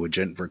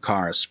Septuagint for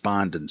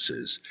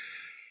correspondences?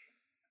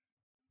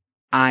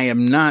 I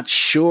am not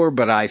sure,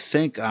 but I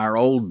think our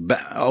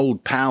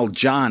old pal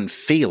John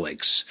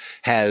Felix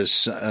has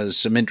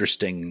some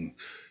interesting,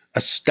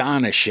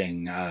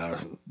 astonishing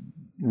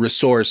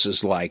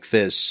resources like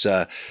this.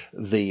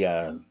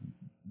 The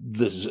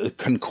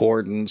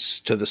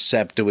concordance to the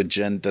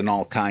Septuagint and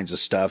all kinds of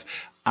stuff.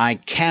 I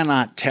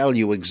cannot tell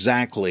you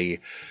exactly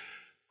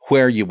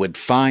where you would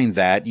find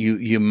that.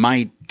 You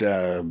might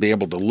be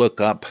able to look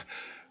up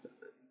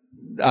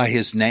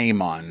his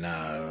name on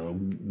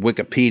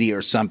Wikipedia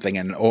or something,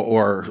 and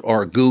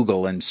or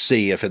Google and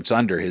see if it's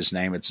under his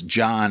name. It's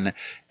John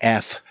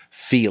F.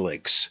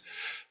 Felix.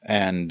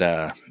 And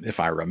if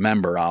I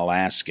remember, I'll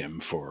ask him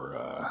for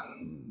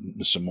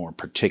some more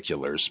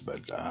particulars,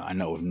 but I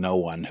know of no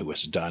one who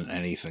has done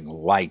anything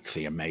like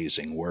the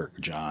amazing work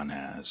John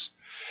has.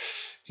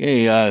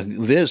 Okay,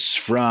 this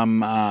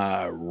from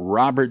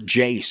Robert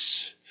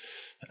Jace.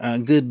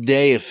 Good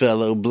day,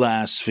 fellow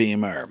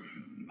blasphemer.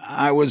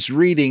 I was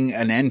reading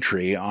an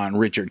entry on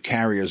Richard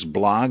Carrier's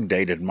blog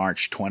dated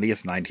March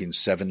 20th,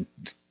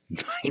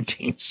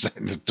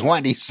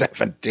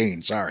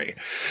 2017,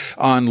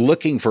 on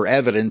looking for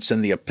evidence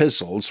in the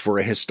epistles for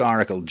a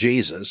historical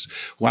Jesus,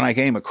 when I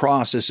came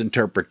across this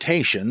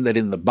interpretation that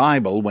in the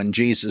Bible, when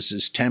Jesus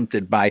is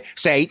tempted by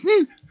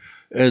Satan,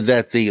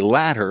 that the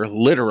latter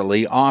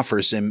literally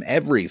offers him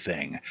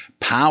everything: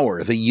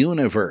 power, the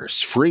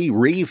universe, free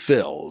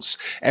refills,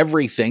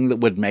 everything that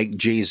would make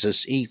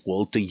Jesus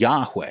equal to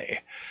Yahweh.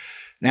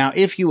 Now,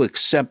 if you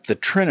accept the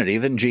Trinity,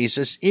 then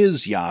Jesus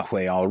is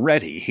Yahweh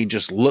already. He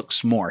just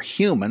looks more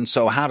human,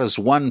 so how does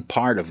one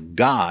part of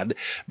God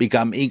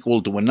become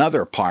equal to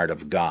another part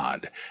of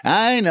God?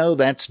 I know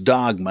that's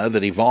dogma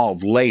that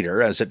evolved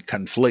later as it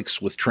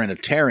conflicts with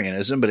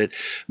Trinitarianism, but it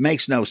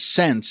makes no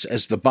sense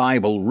as the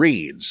Bible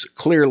reads.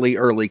 Clearly,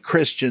 early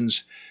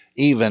Christians,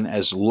 even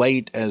as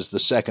late as the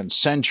 2nd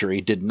century,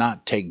 did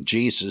not take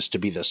Jesus to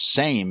be the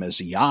same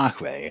as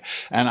Yahweh,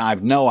 and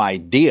I've no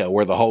idea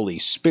where the Holy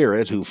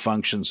Spirit, who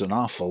functions an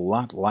awful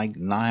lot like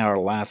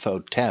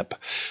Nyarlathotep,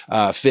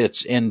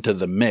 fits into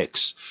the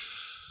mix.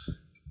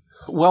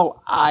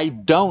 Well, I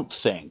don't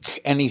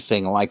think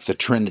anything like the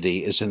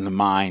Trinity is in the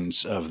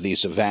minds of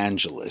these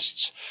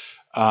evangelists.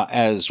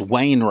 As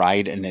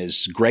Wainwright in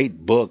his great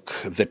book,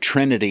 The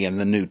Trinity in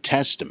the New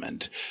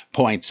Testament,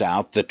 points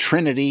out, the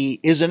Trinity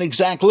isn't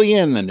exactly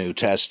in the New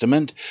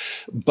Testament,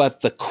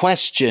 but the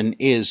question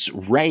is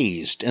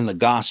raised in the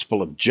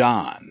Gospel of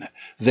John.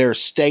 There are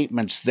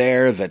statements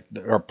there that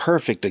are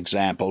perfect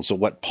examples of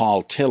what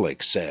Paul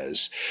Tillich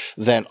says,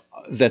 that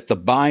the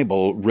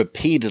Bible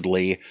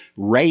repeatedly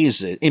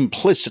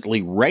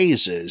implicitly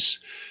raises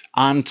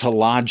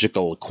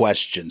ontological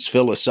questions,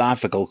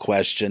 philosophical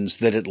questions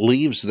that it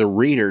leaves the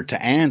reader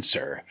to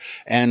answer.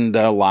 And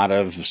a lot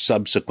of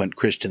subsequent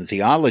Christian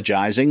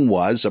theologizing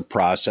was a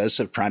process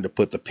of trying to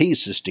put the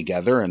pieces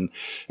together and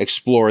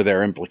explore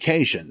their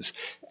implications.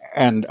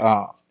 And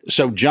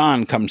so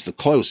John comes the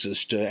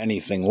closest to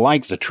anything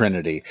like the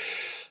Trinity.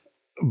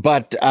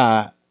 But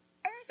of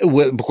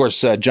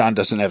course, John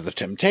doesn't have the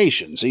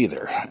temptations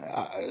either.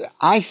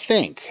 I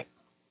think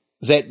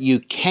that you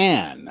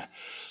can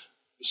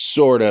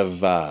sort of,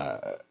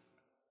 that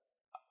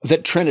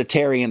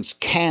Trinitarians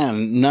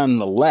can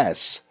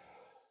nonetheless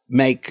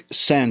make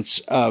sense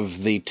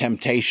of the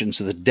temptations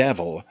of the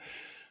devil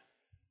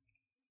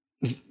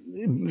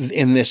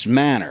in this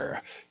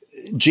manner.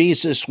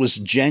 Jesus was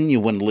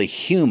genuinely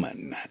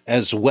human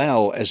as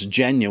well as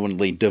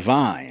genuinely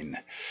divine.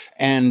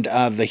 And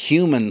the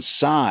human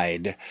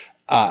side,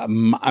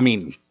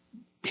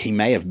 he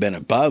may have been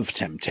above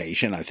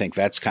temptation. I think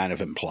that's kind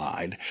of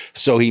implied.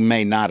 So he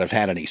may not have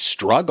had any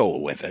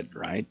struggle with it,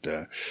 right?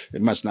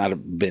 It must not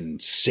have been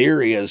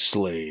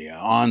seriously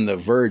on the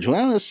verge.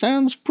 Well, it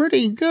sounds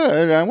pretty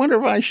good. I wonder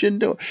if I should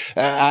do it.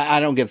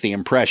 I don't get the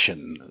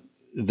impression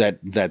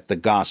that the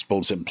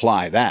Gospels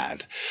imply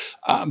that.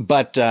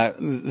 But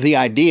the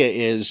idea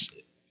is,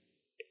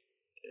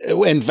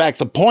 in fact,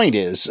 the point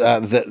is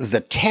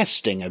the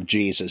testing of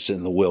Jesus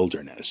in the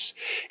wilderness.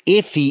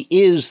 If he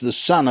is the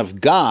Son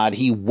of God,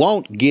 he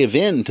won't give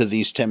in to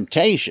these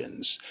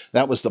temptations.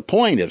 That was the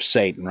point of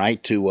Satan,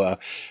 right? To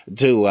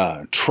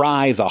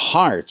try the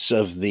hearts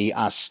of the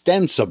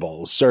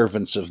ostensible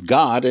servants of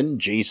God, and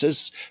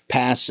Jesus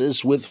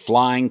passes with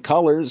flying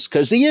colors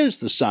because he is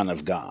the Son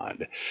of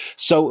God.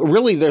 So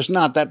really, there's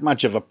not that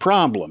much of a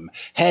problem.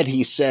 Had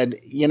he said,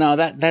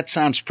 that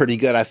sounds pretty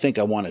good, I think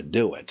I want to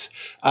do it,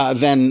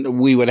 then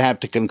we would have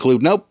to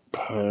conclude, nope,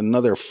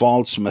 another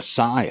false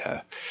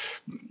Messiah.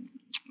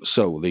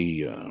 So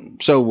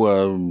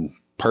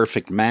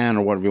perfect man,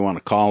 or whatever you want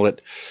to call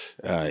it,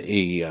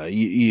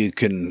 you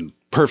can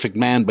perfect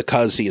man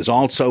because he is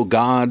also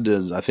God.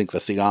 I think the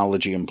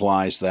theology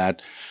implies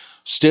that.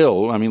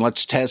 Still,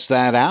 let's test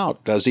that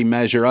out. Does he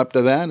measure up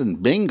to that?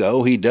 And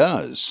bingo, he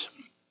does.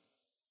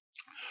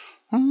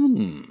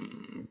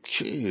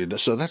 Okay,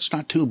 so that's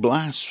not too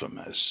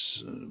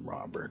blasphemous,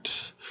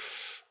 Robert.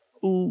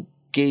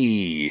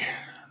 Okay.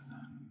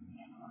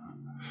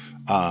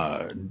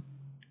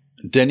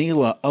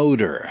 Danila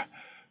Oder.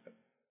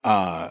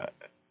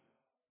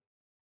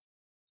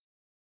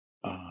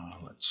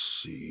 Let's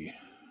see.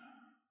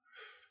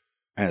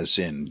 As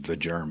in the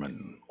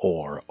German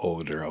or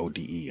Oder,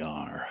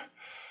 O-D-E-R.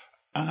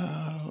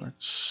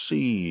 Let's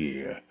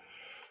see.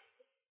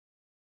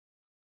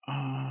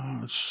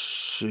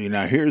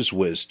 Now here's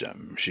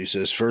wisdom. She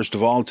says, first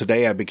of all,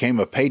 today I became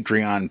a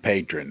Patreon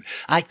patron.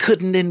 I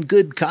couldn't in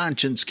good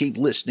conscience keep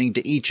listening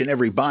to each and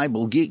every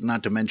Bible geek,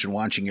 not to mention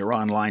watching your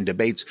online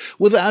debates,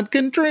 without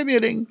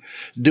contributing.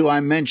 Do I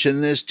mention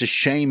this to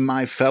shame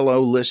my fellow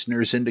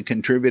listeners into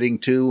contributing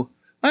too?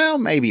 Well,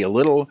 maybe a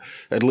little,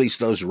 at least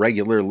those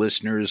regular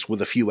listeners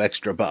with a few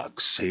extra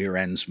bucks. Here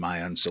ends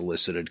my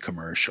unsolicited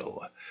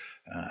commercial.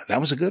 That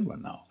was a good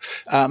one,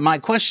 though. My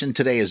question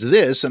today is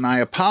this, and I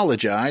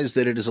apologize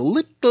that it is a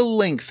little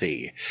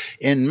lengthy.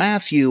 In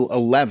Matthew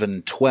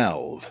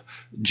 11:12,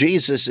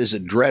 Jesus is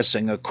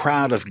addressing a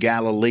crowd of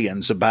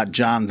Galileans about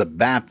John the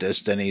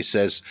Baptist, and he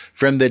says,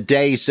 from the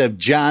days of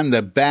John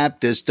the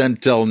Baptist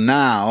until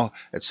now,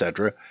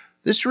 etc.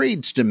 This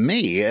reads to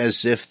me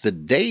as if the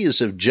days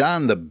of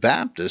John the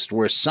Baptist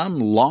were some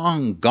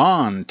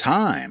long-gone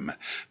time,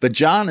 but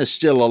John is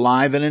still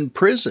alive and in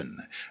prison.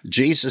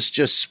 Jesus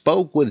just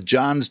spoke with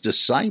John's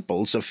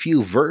disciples a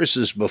few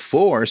verses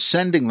before,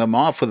 sending them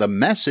off with a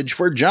message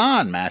for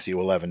John, Matthew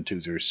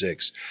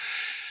 11:2-6.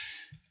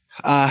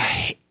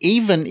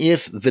 Even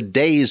if the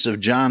days of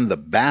John the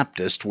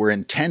Baptist were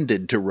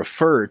intended to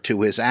refer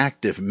to his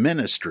active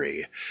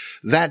ministry,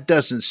 that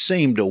doesn't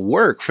seem to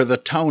work for the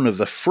tone of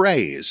the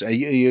phrase.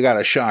 You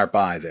got a sharp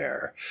eye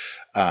there,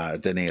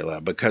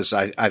 Danila, because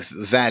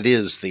that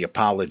is the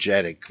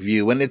apologetic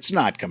view, and it's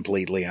not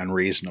completely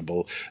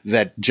unreasonable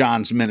that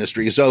John's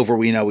ministry is over.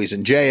 We know he's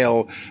in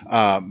jail,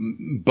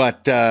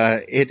 but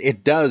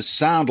it does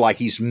sound like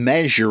he's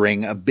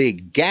measuring a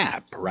big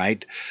gap,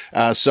 right?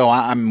 So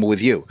I'm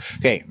with you.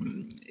 Okay.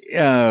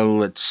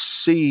 Let's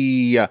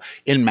see.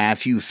 In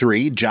Matthew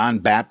 3, John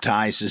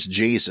baptizes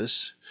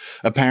Jesus.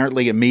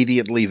 Apparently,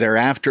 immediately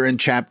thereafter, in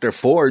chapter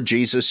 4,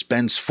 Jesus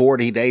spends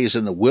 40 days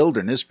in the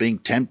wilderness being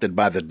tempted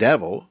by the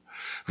devil.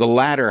 The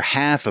latter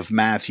half of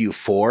Matthew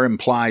 4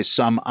 implies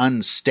some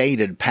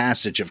unstated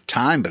passage of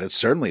time, but it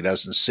certainly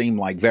doesn't seem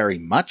like very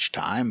much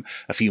time,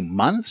 a few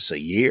months, a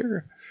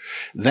year.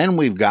 Then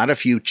we've got a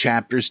few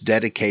chapters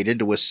dedicated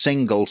to a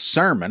single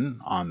sermon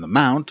on the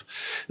Mount.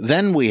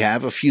 Then we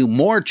have a few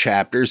more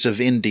chapters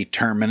of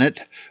indeterminate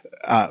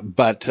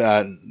but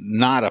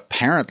not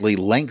apparently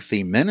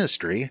lengthy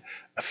ministry.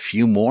 A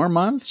few more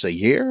months, a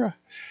year.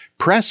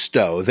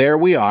 Presto, there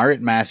we are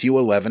at Matthew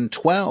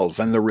 11:12,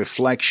 and the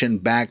reflection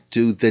back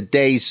to the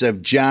days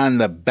of John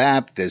the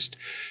Baptist.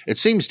 It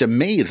seems to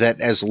me that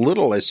as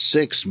little as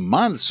 6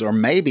 months, or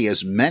maybe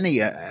as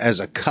many as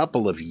a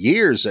couple of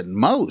years at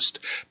most,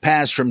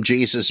 passed from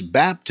Jesus'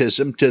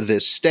 baptism to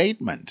this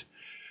statement.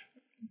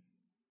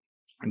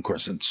 Of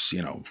course, it's,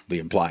 the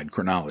implied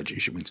chronology,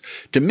 she means.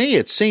 To me,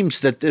 it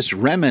seems that this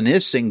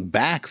reminiscing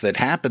back that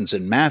happens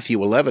in Matthew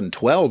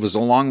 11:12 is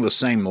along the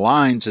same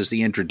lines as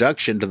the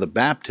introduction to the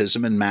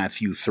baptism in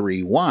Matthew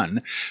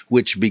 3:1,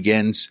 which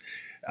begins,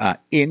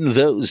 in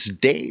those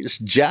days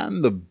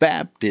John the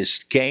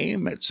Baptist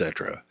came,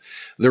 etc.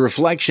 The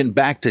reflection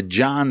back to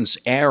John's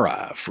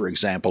era, for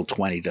example,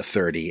 20 to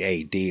 30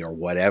 AD or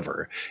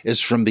whatever, is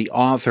from the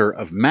author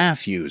of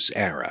Matthew's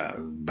era,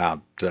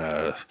 about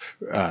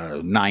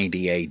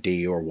 90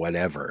 AD or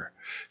whatever.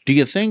 Do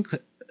you think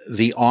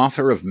the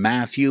author of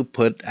Matthew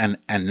put an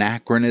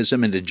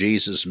anachronism into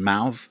Jesus'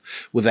 mouth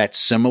with that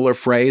similar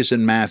phrase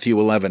in Matthew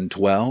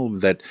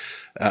 11:12 that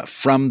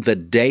from the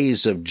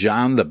days of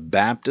John the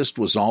Baptist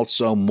was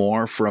also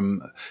more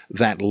from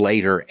that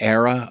later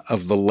era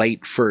of the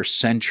late first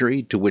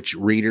century to which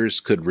readers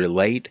could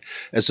relate,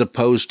 as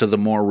opposed to the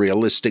more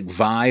realistic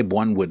vibe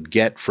one would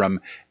get from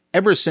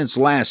ever since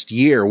last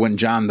year when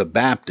John the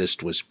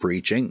Baptist was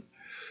preaching.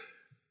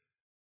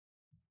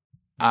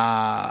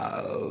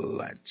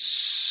 Let's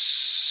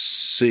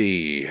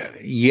see.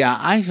 Yeah,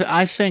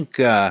 I think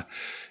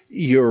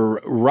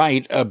you're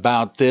right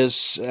about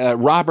this.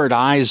 Robert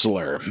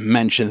Eisler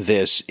mentioned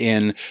this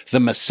in The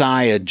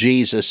Messiah,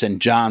 Jesus, and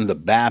John the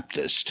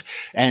Baptist,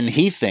 and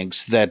he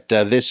thinks that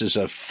this is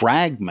a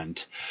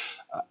fragment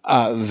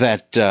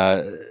that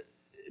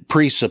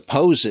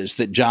presupposes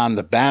that John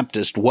the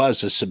Baptist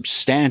was a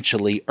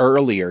substantially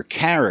earlier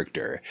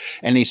character.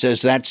 And he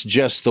says that's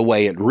just the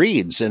way it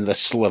reads in the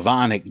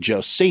Slavonic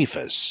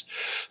Josephus,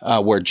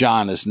 where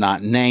John is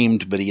not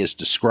named, but he is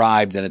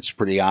described, and it's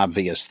pretty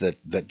obvious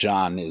that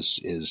John is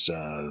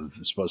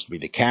supposed to be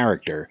the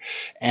character.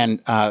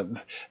 And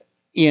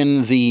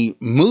in the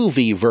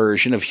movie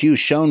version of Hugh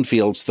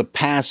Schoenfield's The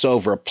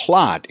Passover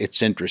Plot,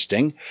 it's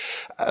interesting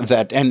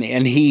that, and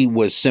he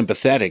was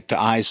sympathetic to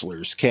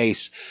Eisler's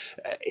case,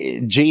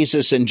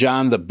 Jesus and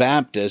John the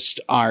Baptist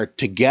are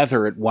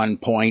together at one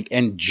point,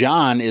 and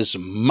John is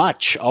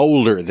much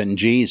older than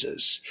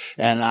Jesus.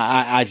 And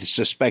I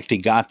suspect he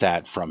got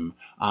that from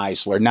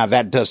Eisler. Now,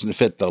 that doesn't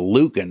fit the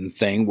Lucan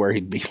thing where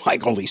he'd be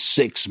like only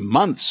 6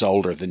 months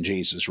older than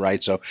Jesus,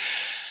 right? So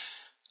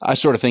I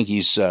sort of think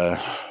he's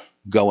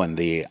going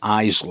the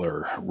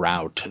Eisler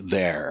route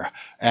there.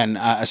 And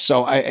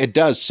so it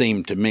does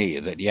seem to me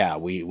that, yeah,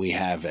 we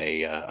have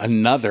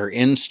another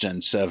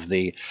instance of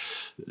the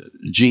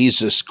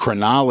Jesus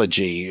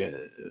chronology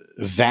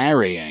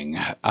varying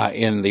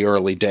in the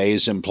early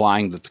days,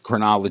 implying that the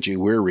chronology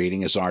we're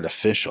reading is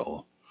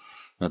artificial.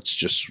 That's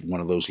just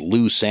one of those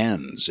loose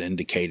ends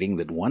indicating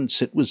that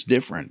once it was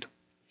different.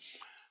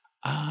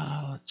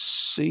 Let's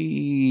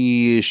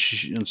see.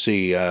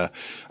 I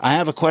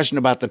have a question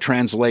about the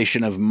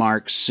translation of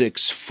Mark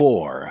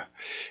 6:4.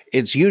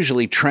 It's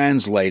usually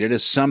translated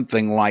as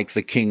something like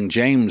the King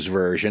James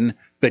Version,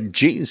 but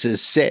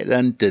Jesus said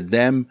unto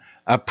them,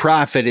 a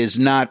prophet is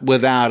not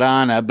without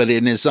honor, but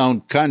in his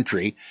own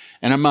country,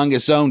 and among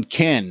his own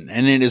kin,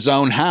 and in his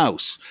own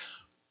house.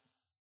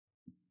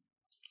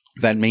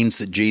 That means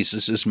that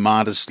Jesus is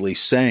modestly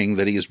saying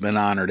that he has been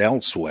honored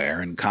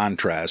elsewhere in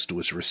contrast to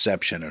his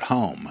reception at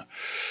home.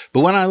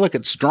 But when I look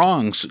at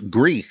Strong's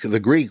Greek,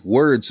 the Greek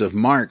words of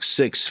Mark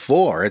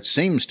 6:4, it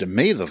seems to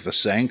me that the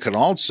saying could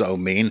also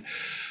mean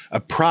a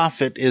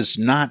prophet is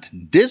not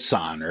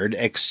dishonored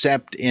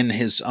except in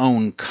his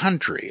own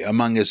country,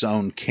 among his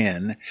own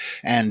kin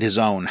and his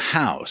own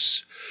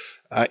house.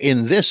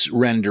 In this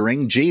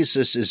rendering,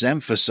 Jesus is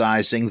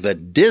emphasizing the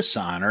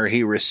dishonor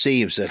he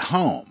receives at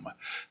home.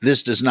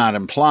 This does not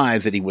imply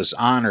that he was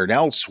honored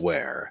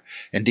elsewhere.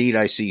 Indeed,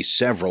 I see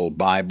several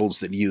Bibles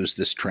that use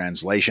this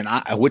translation.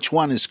 Which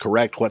one is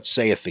correct? What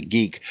saith the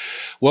Geek?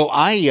 Well,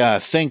 I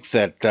think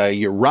that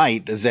you're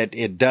right, that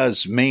it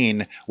does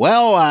mean,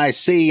 well, I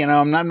see,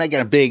 I'm not making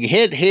a big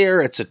hit here.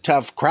 It's a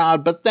tough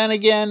crowd. But then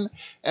again,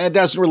 it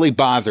doesn't really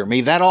bother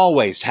me. That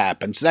always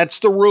happens. That's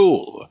the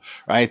rule,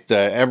 right?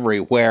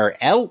 Everywhere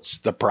else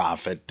the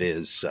prophet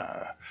is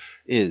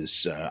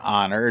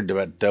honored,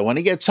 but when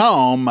he gets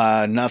home,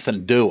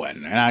 nothing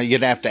doing. And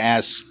you'd have to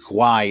ask,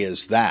 why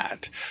is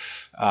that?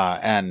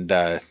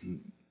 And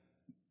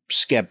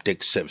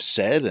skeptics have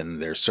said,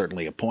 and there's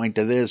certainly a point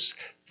to this,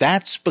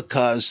 that's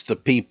because the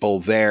people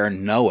there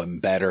know him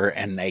better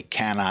and they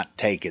cannot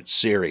take it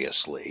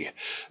seriously,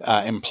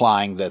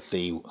 implying that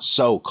the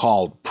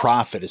so-called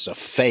prophet is a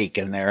fake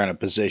and they're in a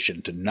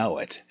position to know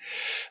it.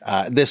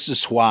 This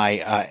is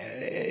why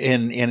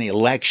in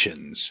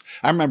elections,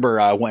 I remember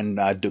when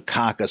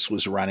Dukakis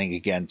was running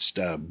against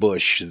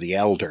Bush the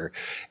elder,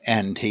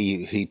 and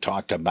he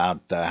talked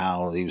about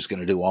how he was going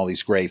to do all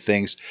these great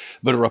things,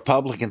 but a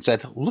Republican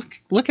said,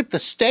 look at the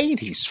state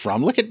he's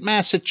from. Look at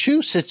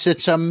Massachusetts.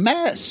 It's a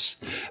mess.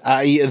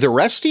 The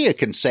rest of you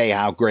can say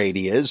how great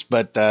he is,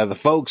 but the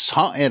folks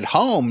at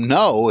home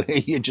know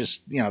you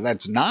just,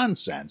 that's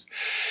nonsense.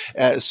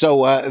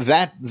 So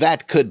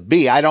that could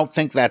be. I don't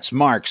think that's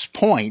Mark's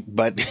point,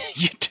 but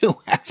you do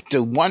have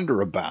to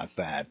wonder about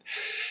that.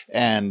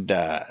 And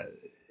the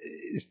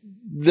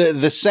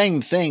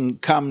same thing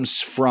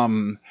comes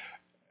from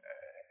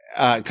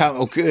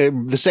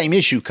the same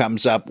issue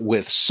comes up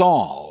with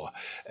Saul,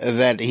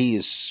 that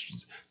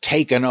he's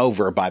taken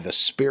over by the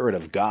Spirit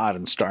of God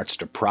and starts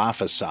to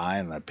prophesy,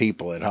 and the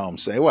people at home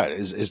say, what,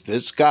 is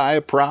this guy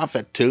a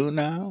prophet too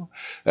now?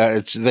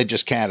 They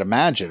just can't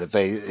imagine it.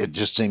 It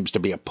just seems to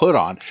be a put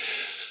on.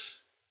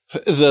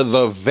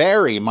 The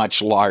very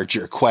much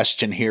larger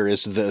question here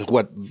is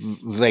what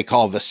they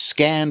call the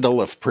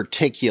scandal of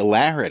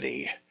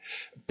particularity.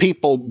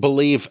 people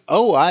believe,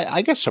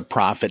 I guess a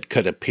prophet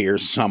could appear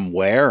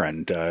somewhere,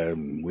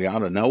 and we ought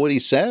to know what he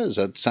says.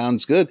 That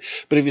sounds good.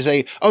 But if you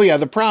say,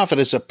 the prophet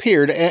has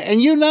appeared,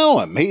 and you know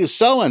him, he's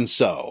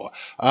so-and-so.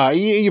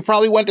 You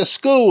probably went to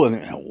school,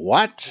 and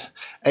what?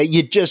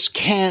 You just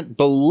can't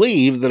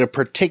believe that a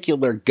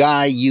particular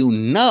guy you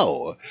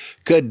know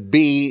could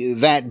be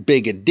that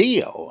big a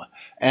deal.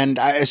 And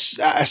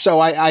so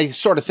I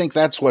sort of think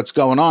that's what's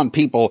going on.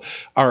 People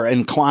are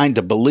inclined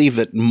to believe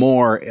it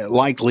more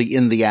likely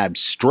in the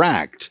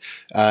abstract,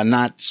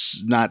 not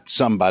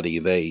somebody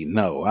they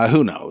know.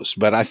 Who knows?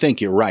 But I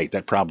think you're right.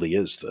 That probably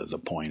is the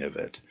point of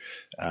it.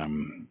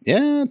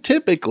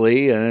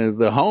 Typically,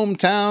 the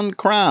hometown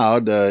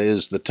crowd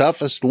is the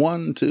toughest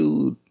one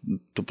to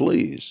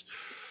please.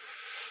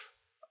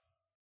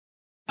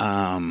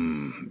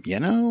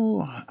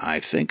 I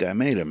think I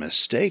made a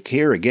mistake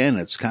here. Again,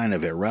 it's kind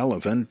of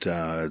irrelevant.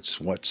 It's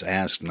what's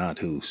asked, not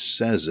who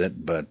says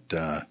it. But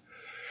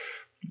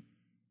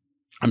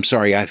I'm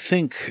sorry. I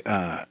think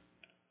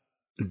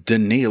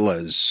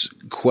Daniela's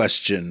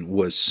question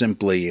was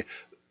simply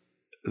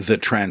the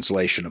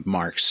translation of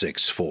Mark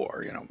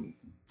 6:4.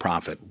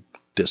 Prophet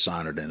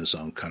dishonored in his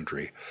own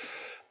country.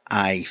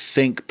 I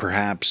think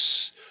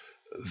perhaps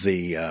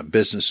the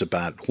business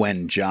about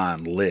when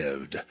John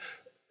lived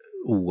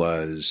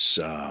was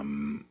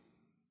from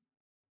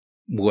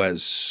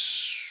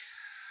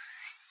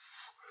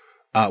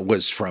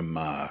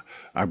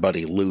our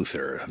buddy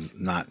Luther,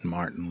 not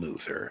Martin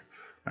Luther.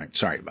 Right,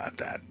 sorry about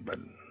that, but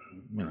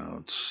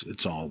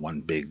it's all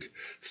one big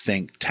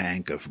think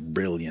tank of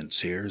brilliance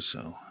here.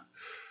 So,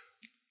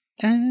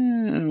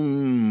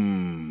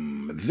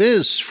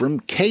 this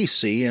from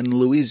Casey in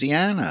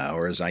Louisiana,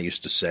 or as I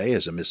used to say,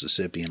 as a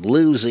Mississippian,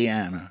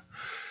 Louisiana.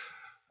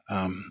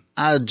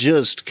 I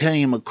just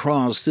came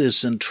across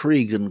this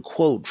intriguing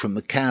quote from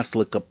the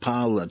Catholic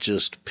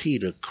apologist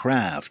Peter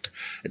Kreeft.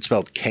 It's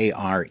spelled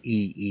Kreeft,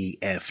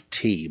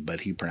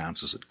 but he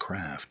pronounces it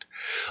Kreeft,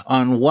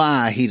 on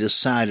why he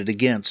decided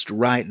against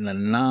writing a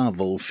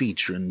novel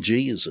featuring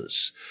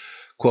Jesus.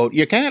 Quote,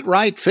 "You can't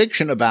write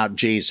fiction about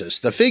Jesus.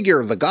 The figure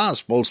of the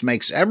Gospels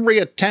makes every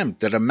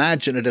attempt at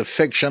imaginative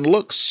fiction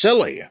look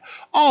silly.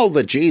 All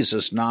the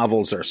Jesus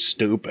novels are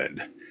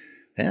stupid."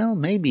 Well,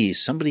 maybe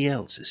somebody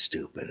else is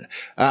stupid.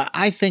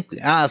 I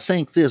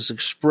think this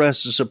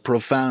expresses a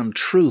profound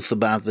truth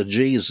about the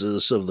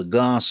Jesus of the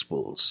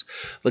Gospels.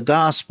 The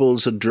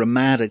Gospels are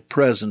dramatic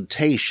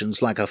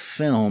presentations, like a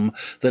film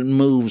that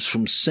moves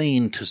from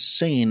scene to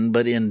scene,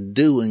 but in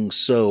doing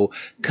so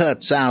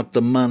cuts out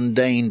the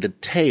mundane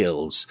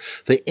details,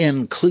 the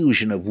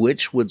inclusion of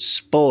which would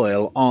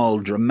spoil all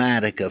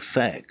dramatic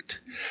effect.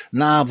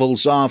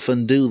 Novels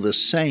often do the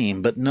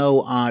same, but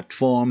no art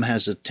form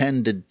has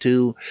attended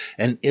to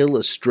and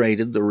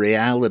illustrated the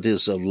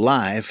realities of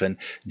life and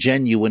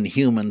genuine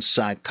human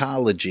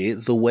psychology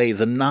the way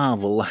the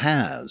novel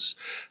has.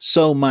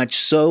 So much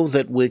so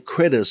that we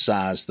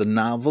criticize the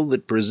novel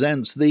that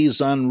presents these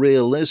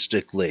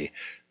unrealistically.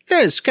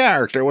 This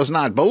character was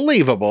not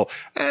believable.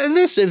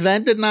 This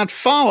event did not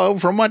follow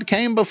from what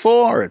came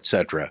before,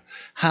 etc.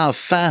 How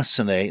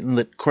fascinating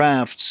that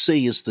Kreeft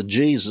sees the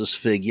Jesus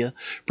figure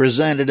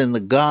presented in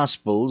the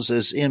Gospels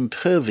as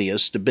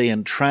impervious to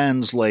being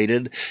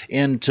translated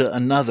into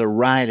another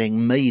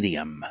writing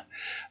medium.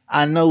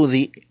 I know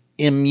the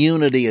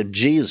immunity of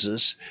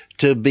Jesus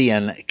to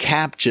being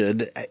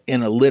captured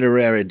in a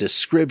literary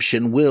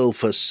description will,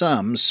 for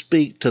some,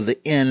 speak to the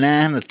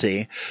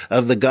inanity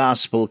of the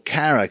gospel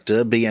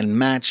character being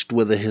matched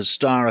with a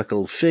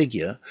historical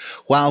figure,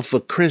 while for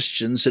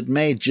Christians it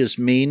may just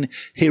mean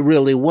he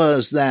really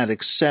was that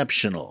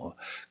exceptional.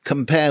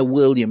 Compare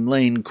William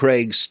Lane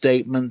Craig's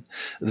statement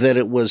that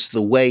it was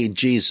the way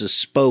Jesus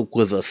spoke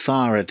with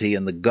authority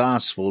in the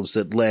Gospels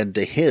that led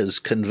to his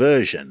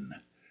conversion.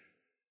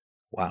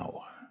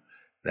 Wow.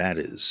 That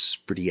is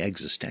pretty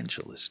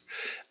existentialist.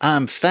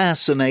 I'm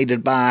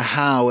fascinated by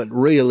how it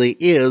really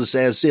is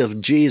as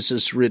if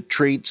Jesus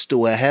retreats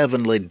to a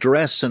heavenly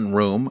dressing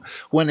room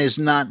when he's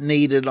not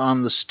needed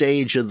on the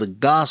stage of the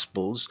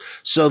Gospels,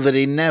 so that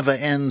he never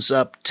ends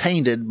up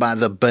tainted by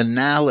the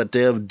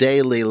banality of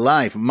daily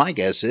life. My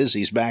guess is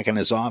he's back in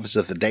his office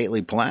at the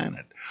Daily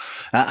Planet.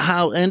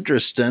 How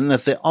interesting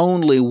that the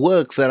only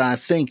work that I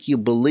think you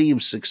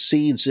believe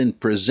succeeds in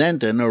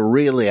presenting a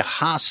really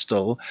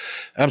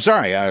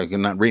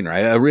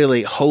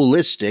really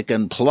holistic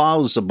and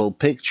plausible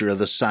picture of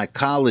the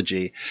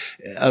psychology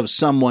of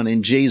someone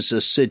in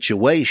Jesus'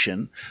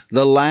 situation,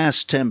 The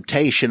Last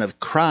Temptation of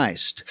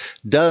Christ,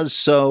 does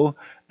so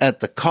at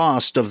the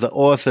cost of the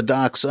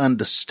orthodox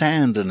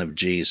understanding of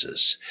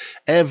Jesus.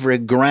 Every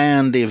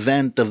grand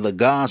event of the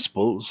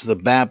Gospels, the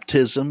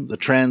baptism, the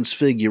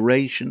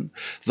transfiguration,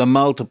 the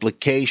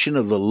multiplication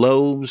of the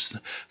loaves,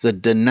 the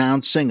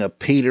denouncing of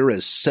Peter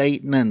as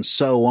Satan, and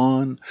so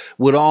on,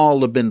 would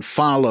all have been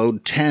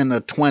followed 10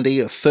 or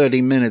 20 or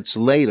 30 minutes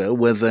later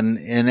with an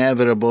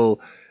inevitable,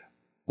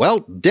 "Well,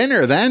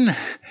 dinner then."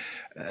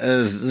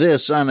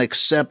 This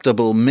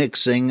unacceptable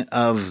mixing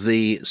of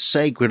the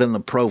sacred and the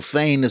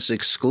profane is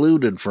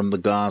excluded from the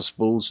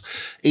Gospels,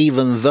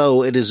 even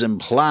though it is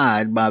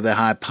implied by the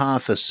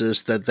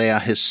hypothesis that they are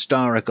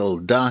historical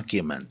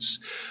documents.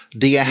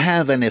 Do you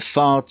have any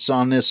thoughts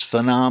on this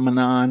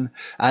phenomenon?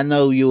 I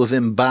know you have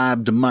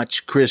imbibed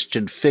much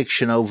Christian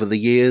fiction over the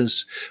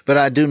years, but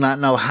I do not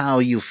know how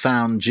you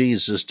found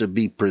Jesus to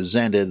be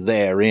presented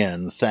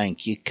therein.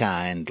 Thank you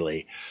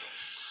kindly.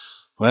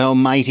 Well,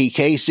 mighty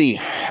Casey,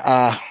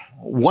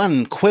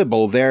 one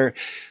quibble there.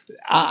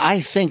 I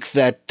think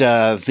that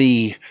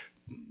the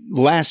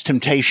Last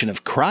Temptation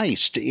of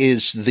Christ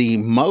is the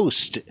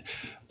most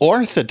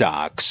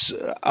orthodox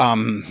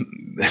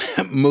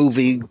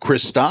movie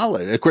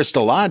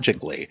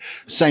Christologically.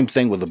 Same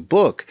thing with the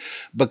book,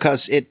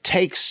 because it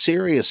takes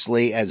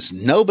seriously, as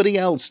nobody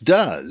else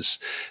does,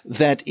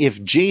 that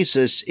if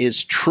Jesus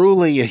is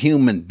truly a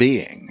human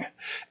being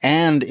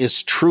and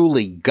is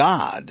truly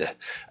God,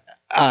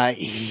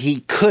 he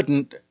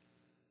couldn't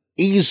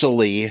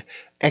easily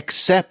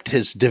accept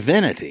his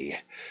divinity.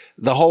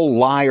 The whole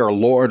liar,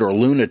 lord, or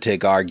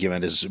lunatic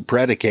argument is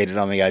predicated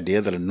on the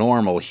idea that a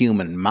normal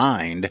human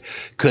mind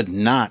could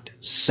not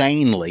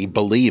sanely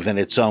believe in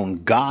its own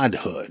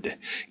godhood.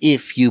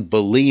 If you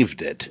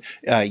believed it,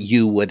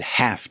 you would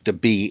have to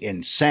be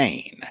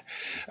insane.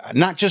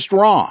 Not just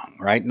wrong,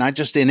 right? Not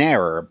just in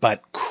error,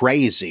 but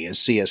crazy, as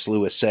C.S.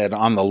 Lewis said,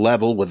 on the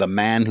level with a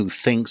man who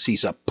thinks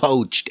he's a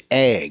poached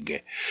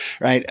egg,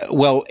 right?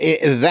 Well,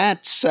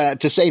 that's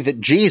to say that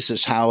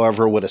Jesus,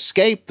 however, would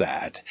escape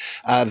that.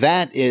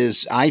 That is,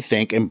 I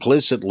think,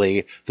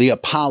 implicitly the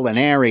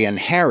Apollinarian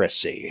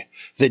heresy,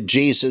 that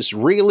Jesus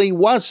really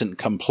wasn't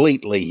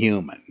completely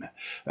human.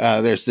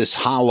 There's this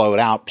hollowed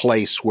out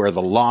place where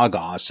the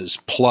Logos is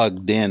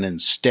plugged in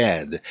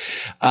instead.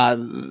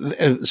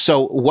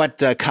 So what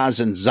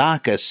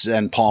Kazantzakis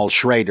and Paul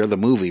Schrader, the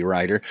movie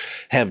writer,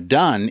 have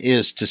done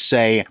is to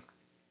say,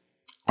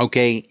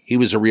 okay, he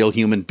was a real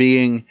human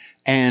being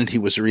and he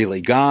was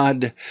really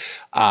God.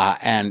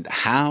 And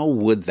how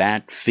would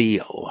that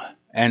feel?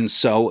 And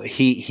so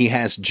he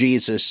has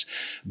Jesus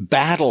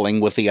battling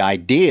with the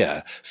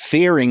idea,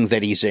 fearing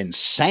that he's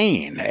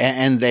insane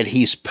and that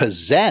he's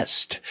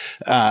possessed.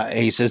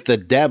 He says, the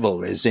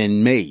devil is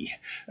in me.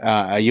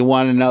 You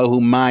want to know who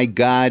my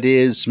God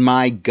is?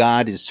 My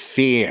God is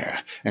fear,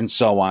 and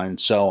so on and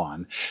so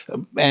on.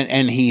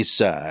 And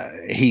he's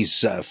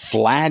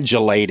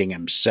flagellating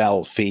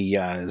himself. He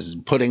is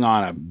putting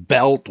on a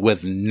belt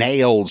with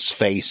nails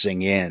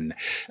facing in.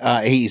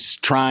 He's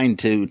trying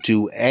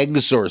to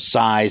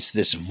exorcise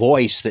this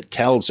voice that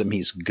tells him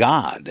he's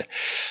God.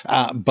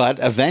 But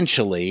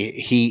eventually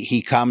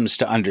he comes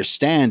to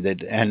understand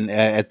it. And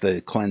at the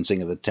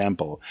cleansing of the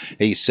temple,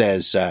 he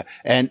says,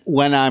 and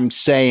when I'm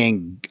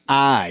saying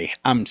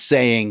I'm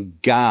saying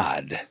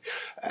God.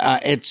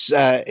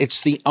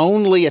 It's the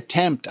only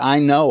attempt I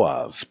know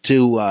of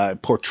to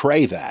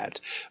portray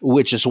that,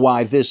 which is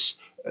why this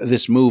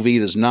movie,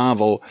 this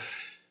novel,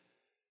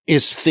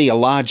 is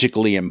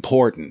theologically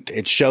important.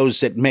 It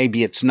shows that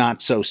maybe it's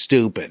not so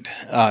stupid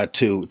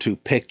to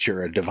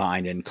picture a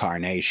divine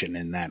incarnation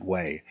in that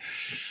way.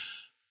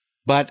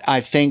 But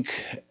I think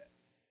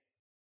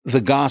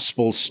the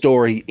gospel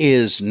story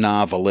is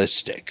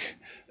novelistic.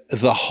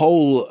 The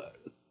whole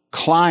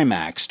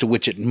climax to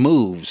which it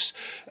moves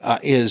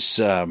is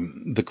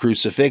the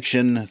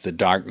crucifixion, the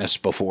darkness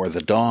before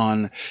the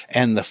dawn,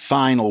 and the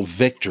final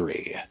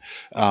victory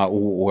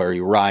where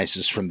he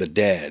rises from the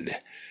dead.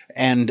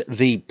 And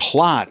the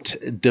plot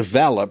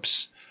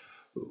develops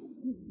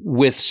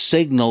with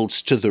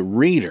signals to the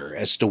reader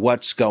as to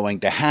what's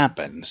going to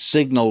happen,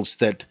 signals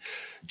that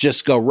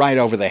just go right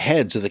over the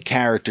heads of the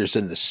characters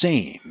in the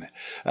scene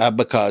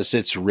because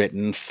it's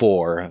written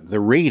for the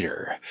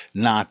reader,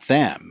 not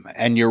them.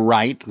 And you're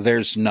right,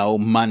 there's no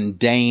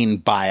mundane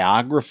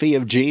biography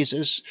of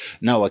Jesus,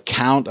 no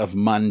account of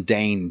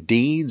mundane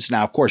deeds.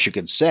 Now, of course, you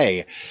could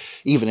say,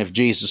 even if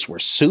Jesus were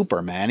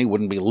Superman, he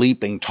wouldn't be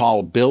leaping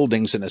tall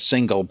buildings in a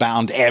single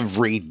bound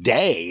every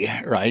day,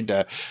 right?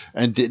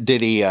 And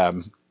did he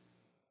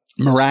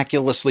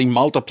miraculously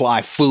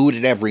multiply food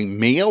at every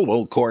meal?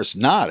 Well, of course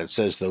not. It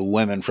says the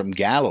women from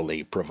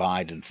Galilee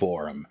provided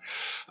for him,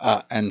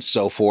 and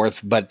so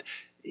forth. But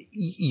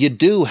you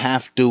do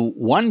have to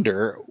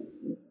wonder.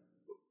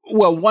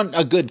 Well,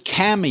 a good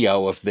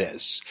cameo of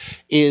this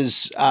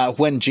is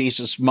when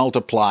Jesus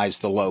multiplies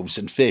the loaves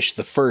and fish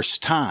the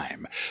first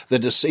time.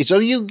 So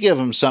you give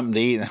them something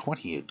to eat. What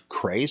are you,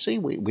 crazy?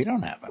 We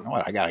don't have it.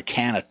 What, I got a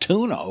can of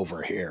tuna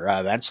over here.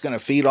 That's going to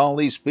feed all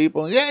these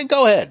people. Yeah,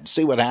 go ahead.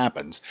 See what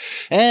happens.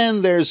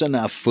 And there's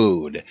enough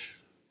food.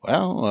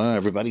 Well,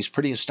 everybody's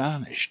pretty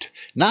astonished.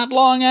 Not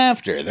long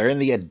after, they're in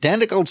the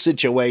identical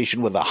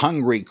situation with a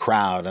hungry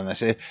crowd, and they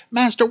say,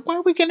 Master, where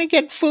are we going to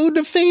get food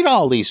to feed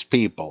all these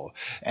people?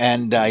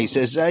 And he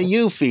says,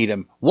 you feed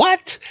them.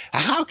 What?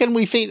 How can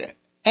we feed?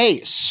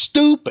 Hey,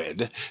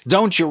 stupid,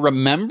 don't you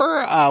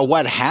remember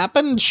what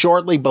happened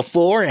shortly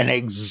before in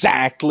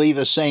exactly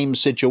the same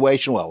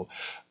situation? Well,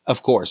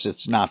 of course,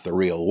 it's not the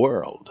real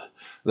world.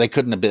 They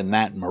couldn't have been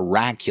that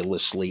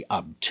miraculously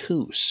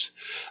obtuse.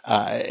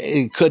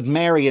 Could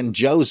Mary and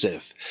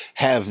Joseph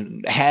have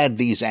had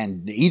these,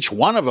 and each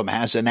one of them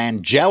has an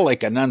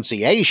angelic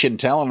annunciation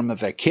telling them that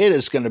their kid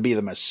is going to be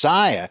the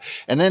Messiah,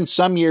 and then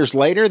some years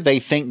later they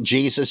think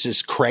Jesus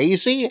is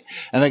crazy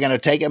and they're going to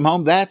take him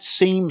home? That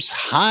seems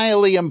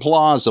highly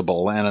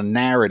implausible in a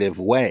narrative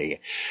way.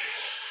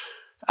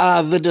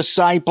 The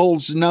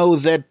disciples know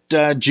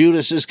that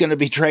Judas is going to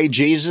betray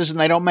Jesus, and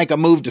they don't make a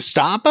move to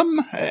stop him.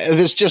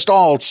 There's just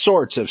all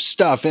sorts of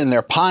stuff in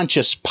there.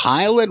 Pontius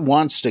Pilate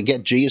wants to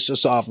get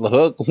Jesus off the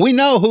hook. We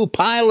know who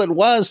Pilate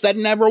was. That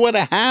never would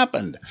have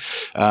happened.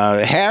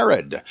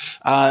 Herod.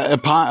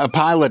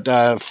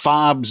 Pilate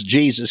fobs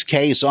Jesus'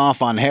 case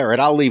off on Herod.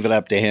 I'll leave it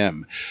up to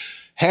him.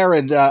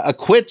 Herod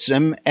acquits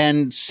him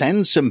and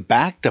sends him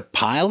back to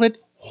Pilate.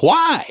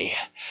 Why?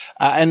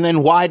 And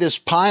then why does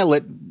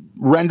Pilate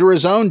render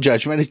his own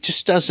judgment? It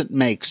just doesn't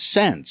make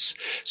sense.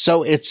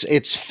 So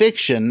it's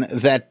fiction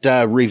that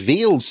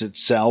reveals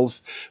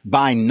itself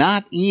by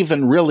not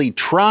even really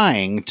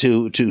trying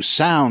to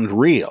sound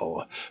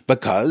real,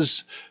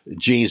 because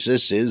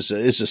Jesus is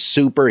a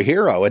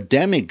superhero, a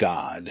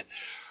demigod.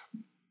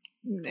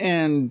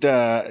 And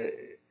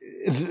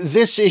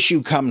this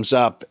issue comes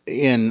up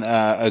in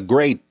a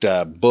great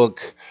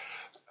book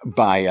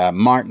by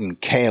Martin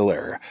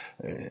Kahler,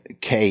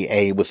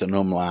 K-A with an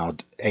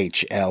umlaut,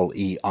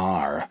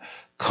 H-L-E-R,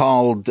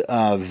 called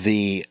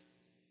The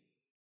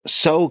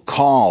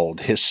So-Called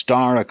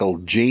Historical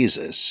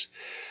Jesus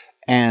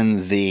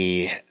and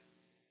the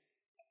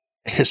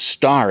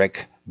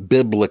Historic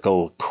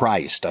Biblical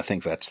Christ. I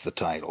think that's the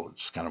title.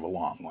 It's kind of a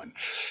long one.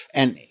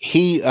 And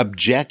he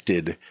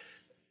objected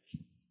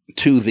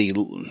to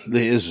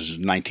this is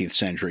 19th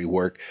century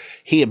work.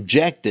 He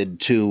objected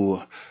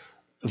to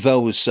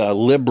those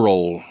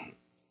liberal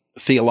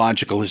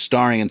theological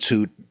historians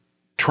who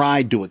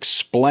tried to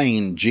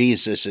explain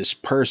Jesus'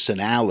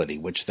 personality,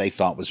 which they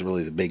thought was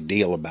really the big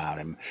deal about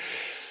him,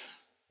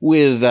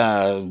 with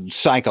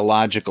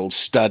psychological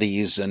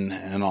studies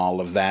and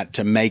all of that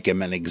to make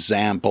him an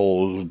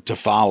example to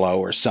follow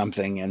or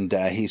something. And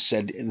he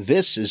said,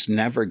 this is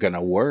never going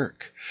to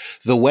work.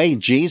 The way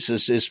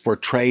Jesus is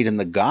portrayed in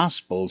the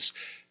Gospels,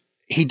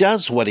 he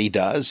does what he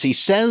does, he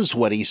says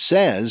what he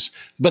says,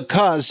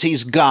 because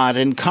he's God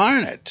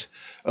incarnate,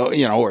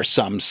 or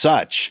some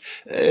such.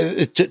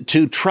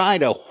 To try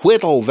to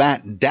whittle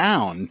that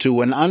down to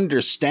an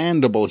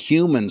understandable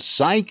human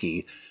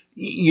psyche,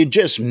 you're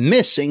just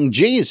missing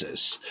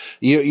Jesus.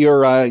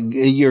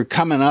 You're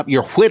coming up,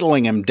 you're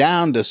whittling him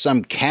down to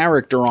some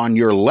character on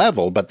your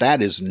level, but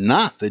that is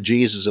not the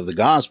Jesus of the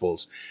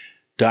Gospels.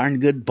 Darn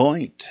good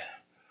point.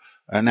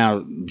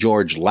 Now,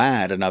 George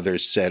Ladd and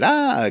others said,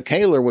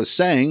 Kahler was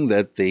saying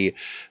that the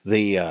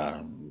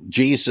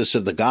Jesus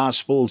of the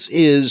Gospels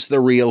is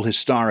the real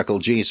historical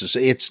Jesus.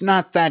 It's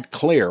not that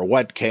clear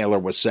what Kahler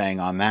was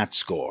saying on that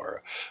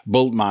score.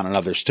 Bultmann and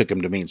others took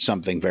him to mean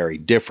something very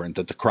different,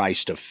 that the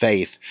Christ of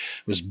faith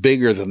was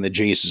bigger than the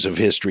Jesus of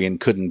history and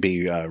couldn't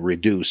be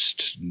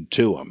reduced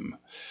to him.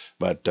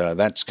 But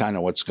that's kind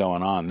of what's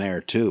going on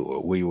there,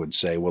 too. We would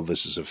say, well,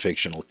 this is a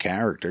fictional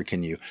character.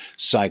 Can you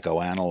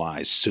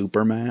psychoanalyze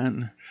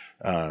Superman?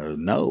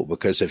 No,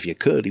 because if you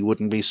could, he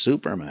wouldn't be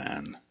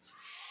Superman.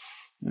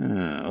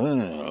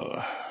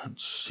 Well,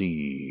 let's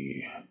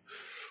see.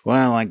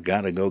 Well, I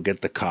got to go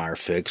get the car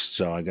fixed,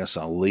 so I guess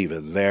I'll leave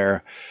it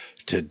there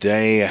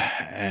today.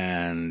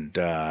 And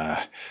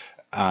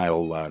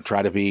I'll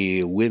try to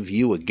be with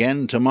you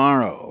again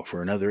tomorrow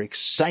for another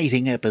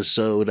exciting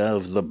episode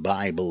of The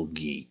Bible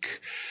Geek.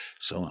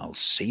 So I'll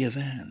see you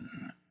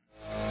then.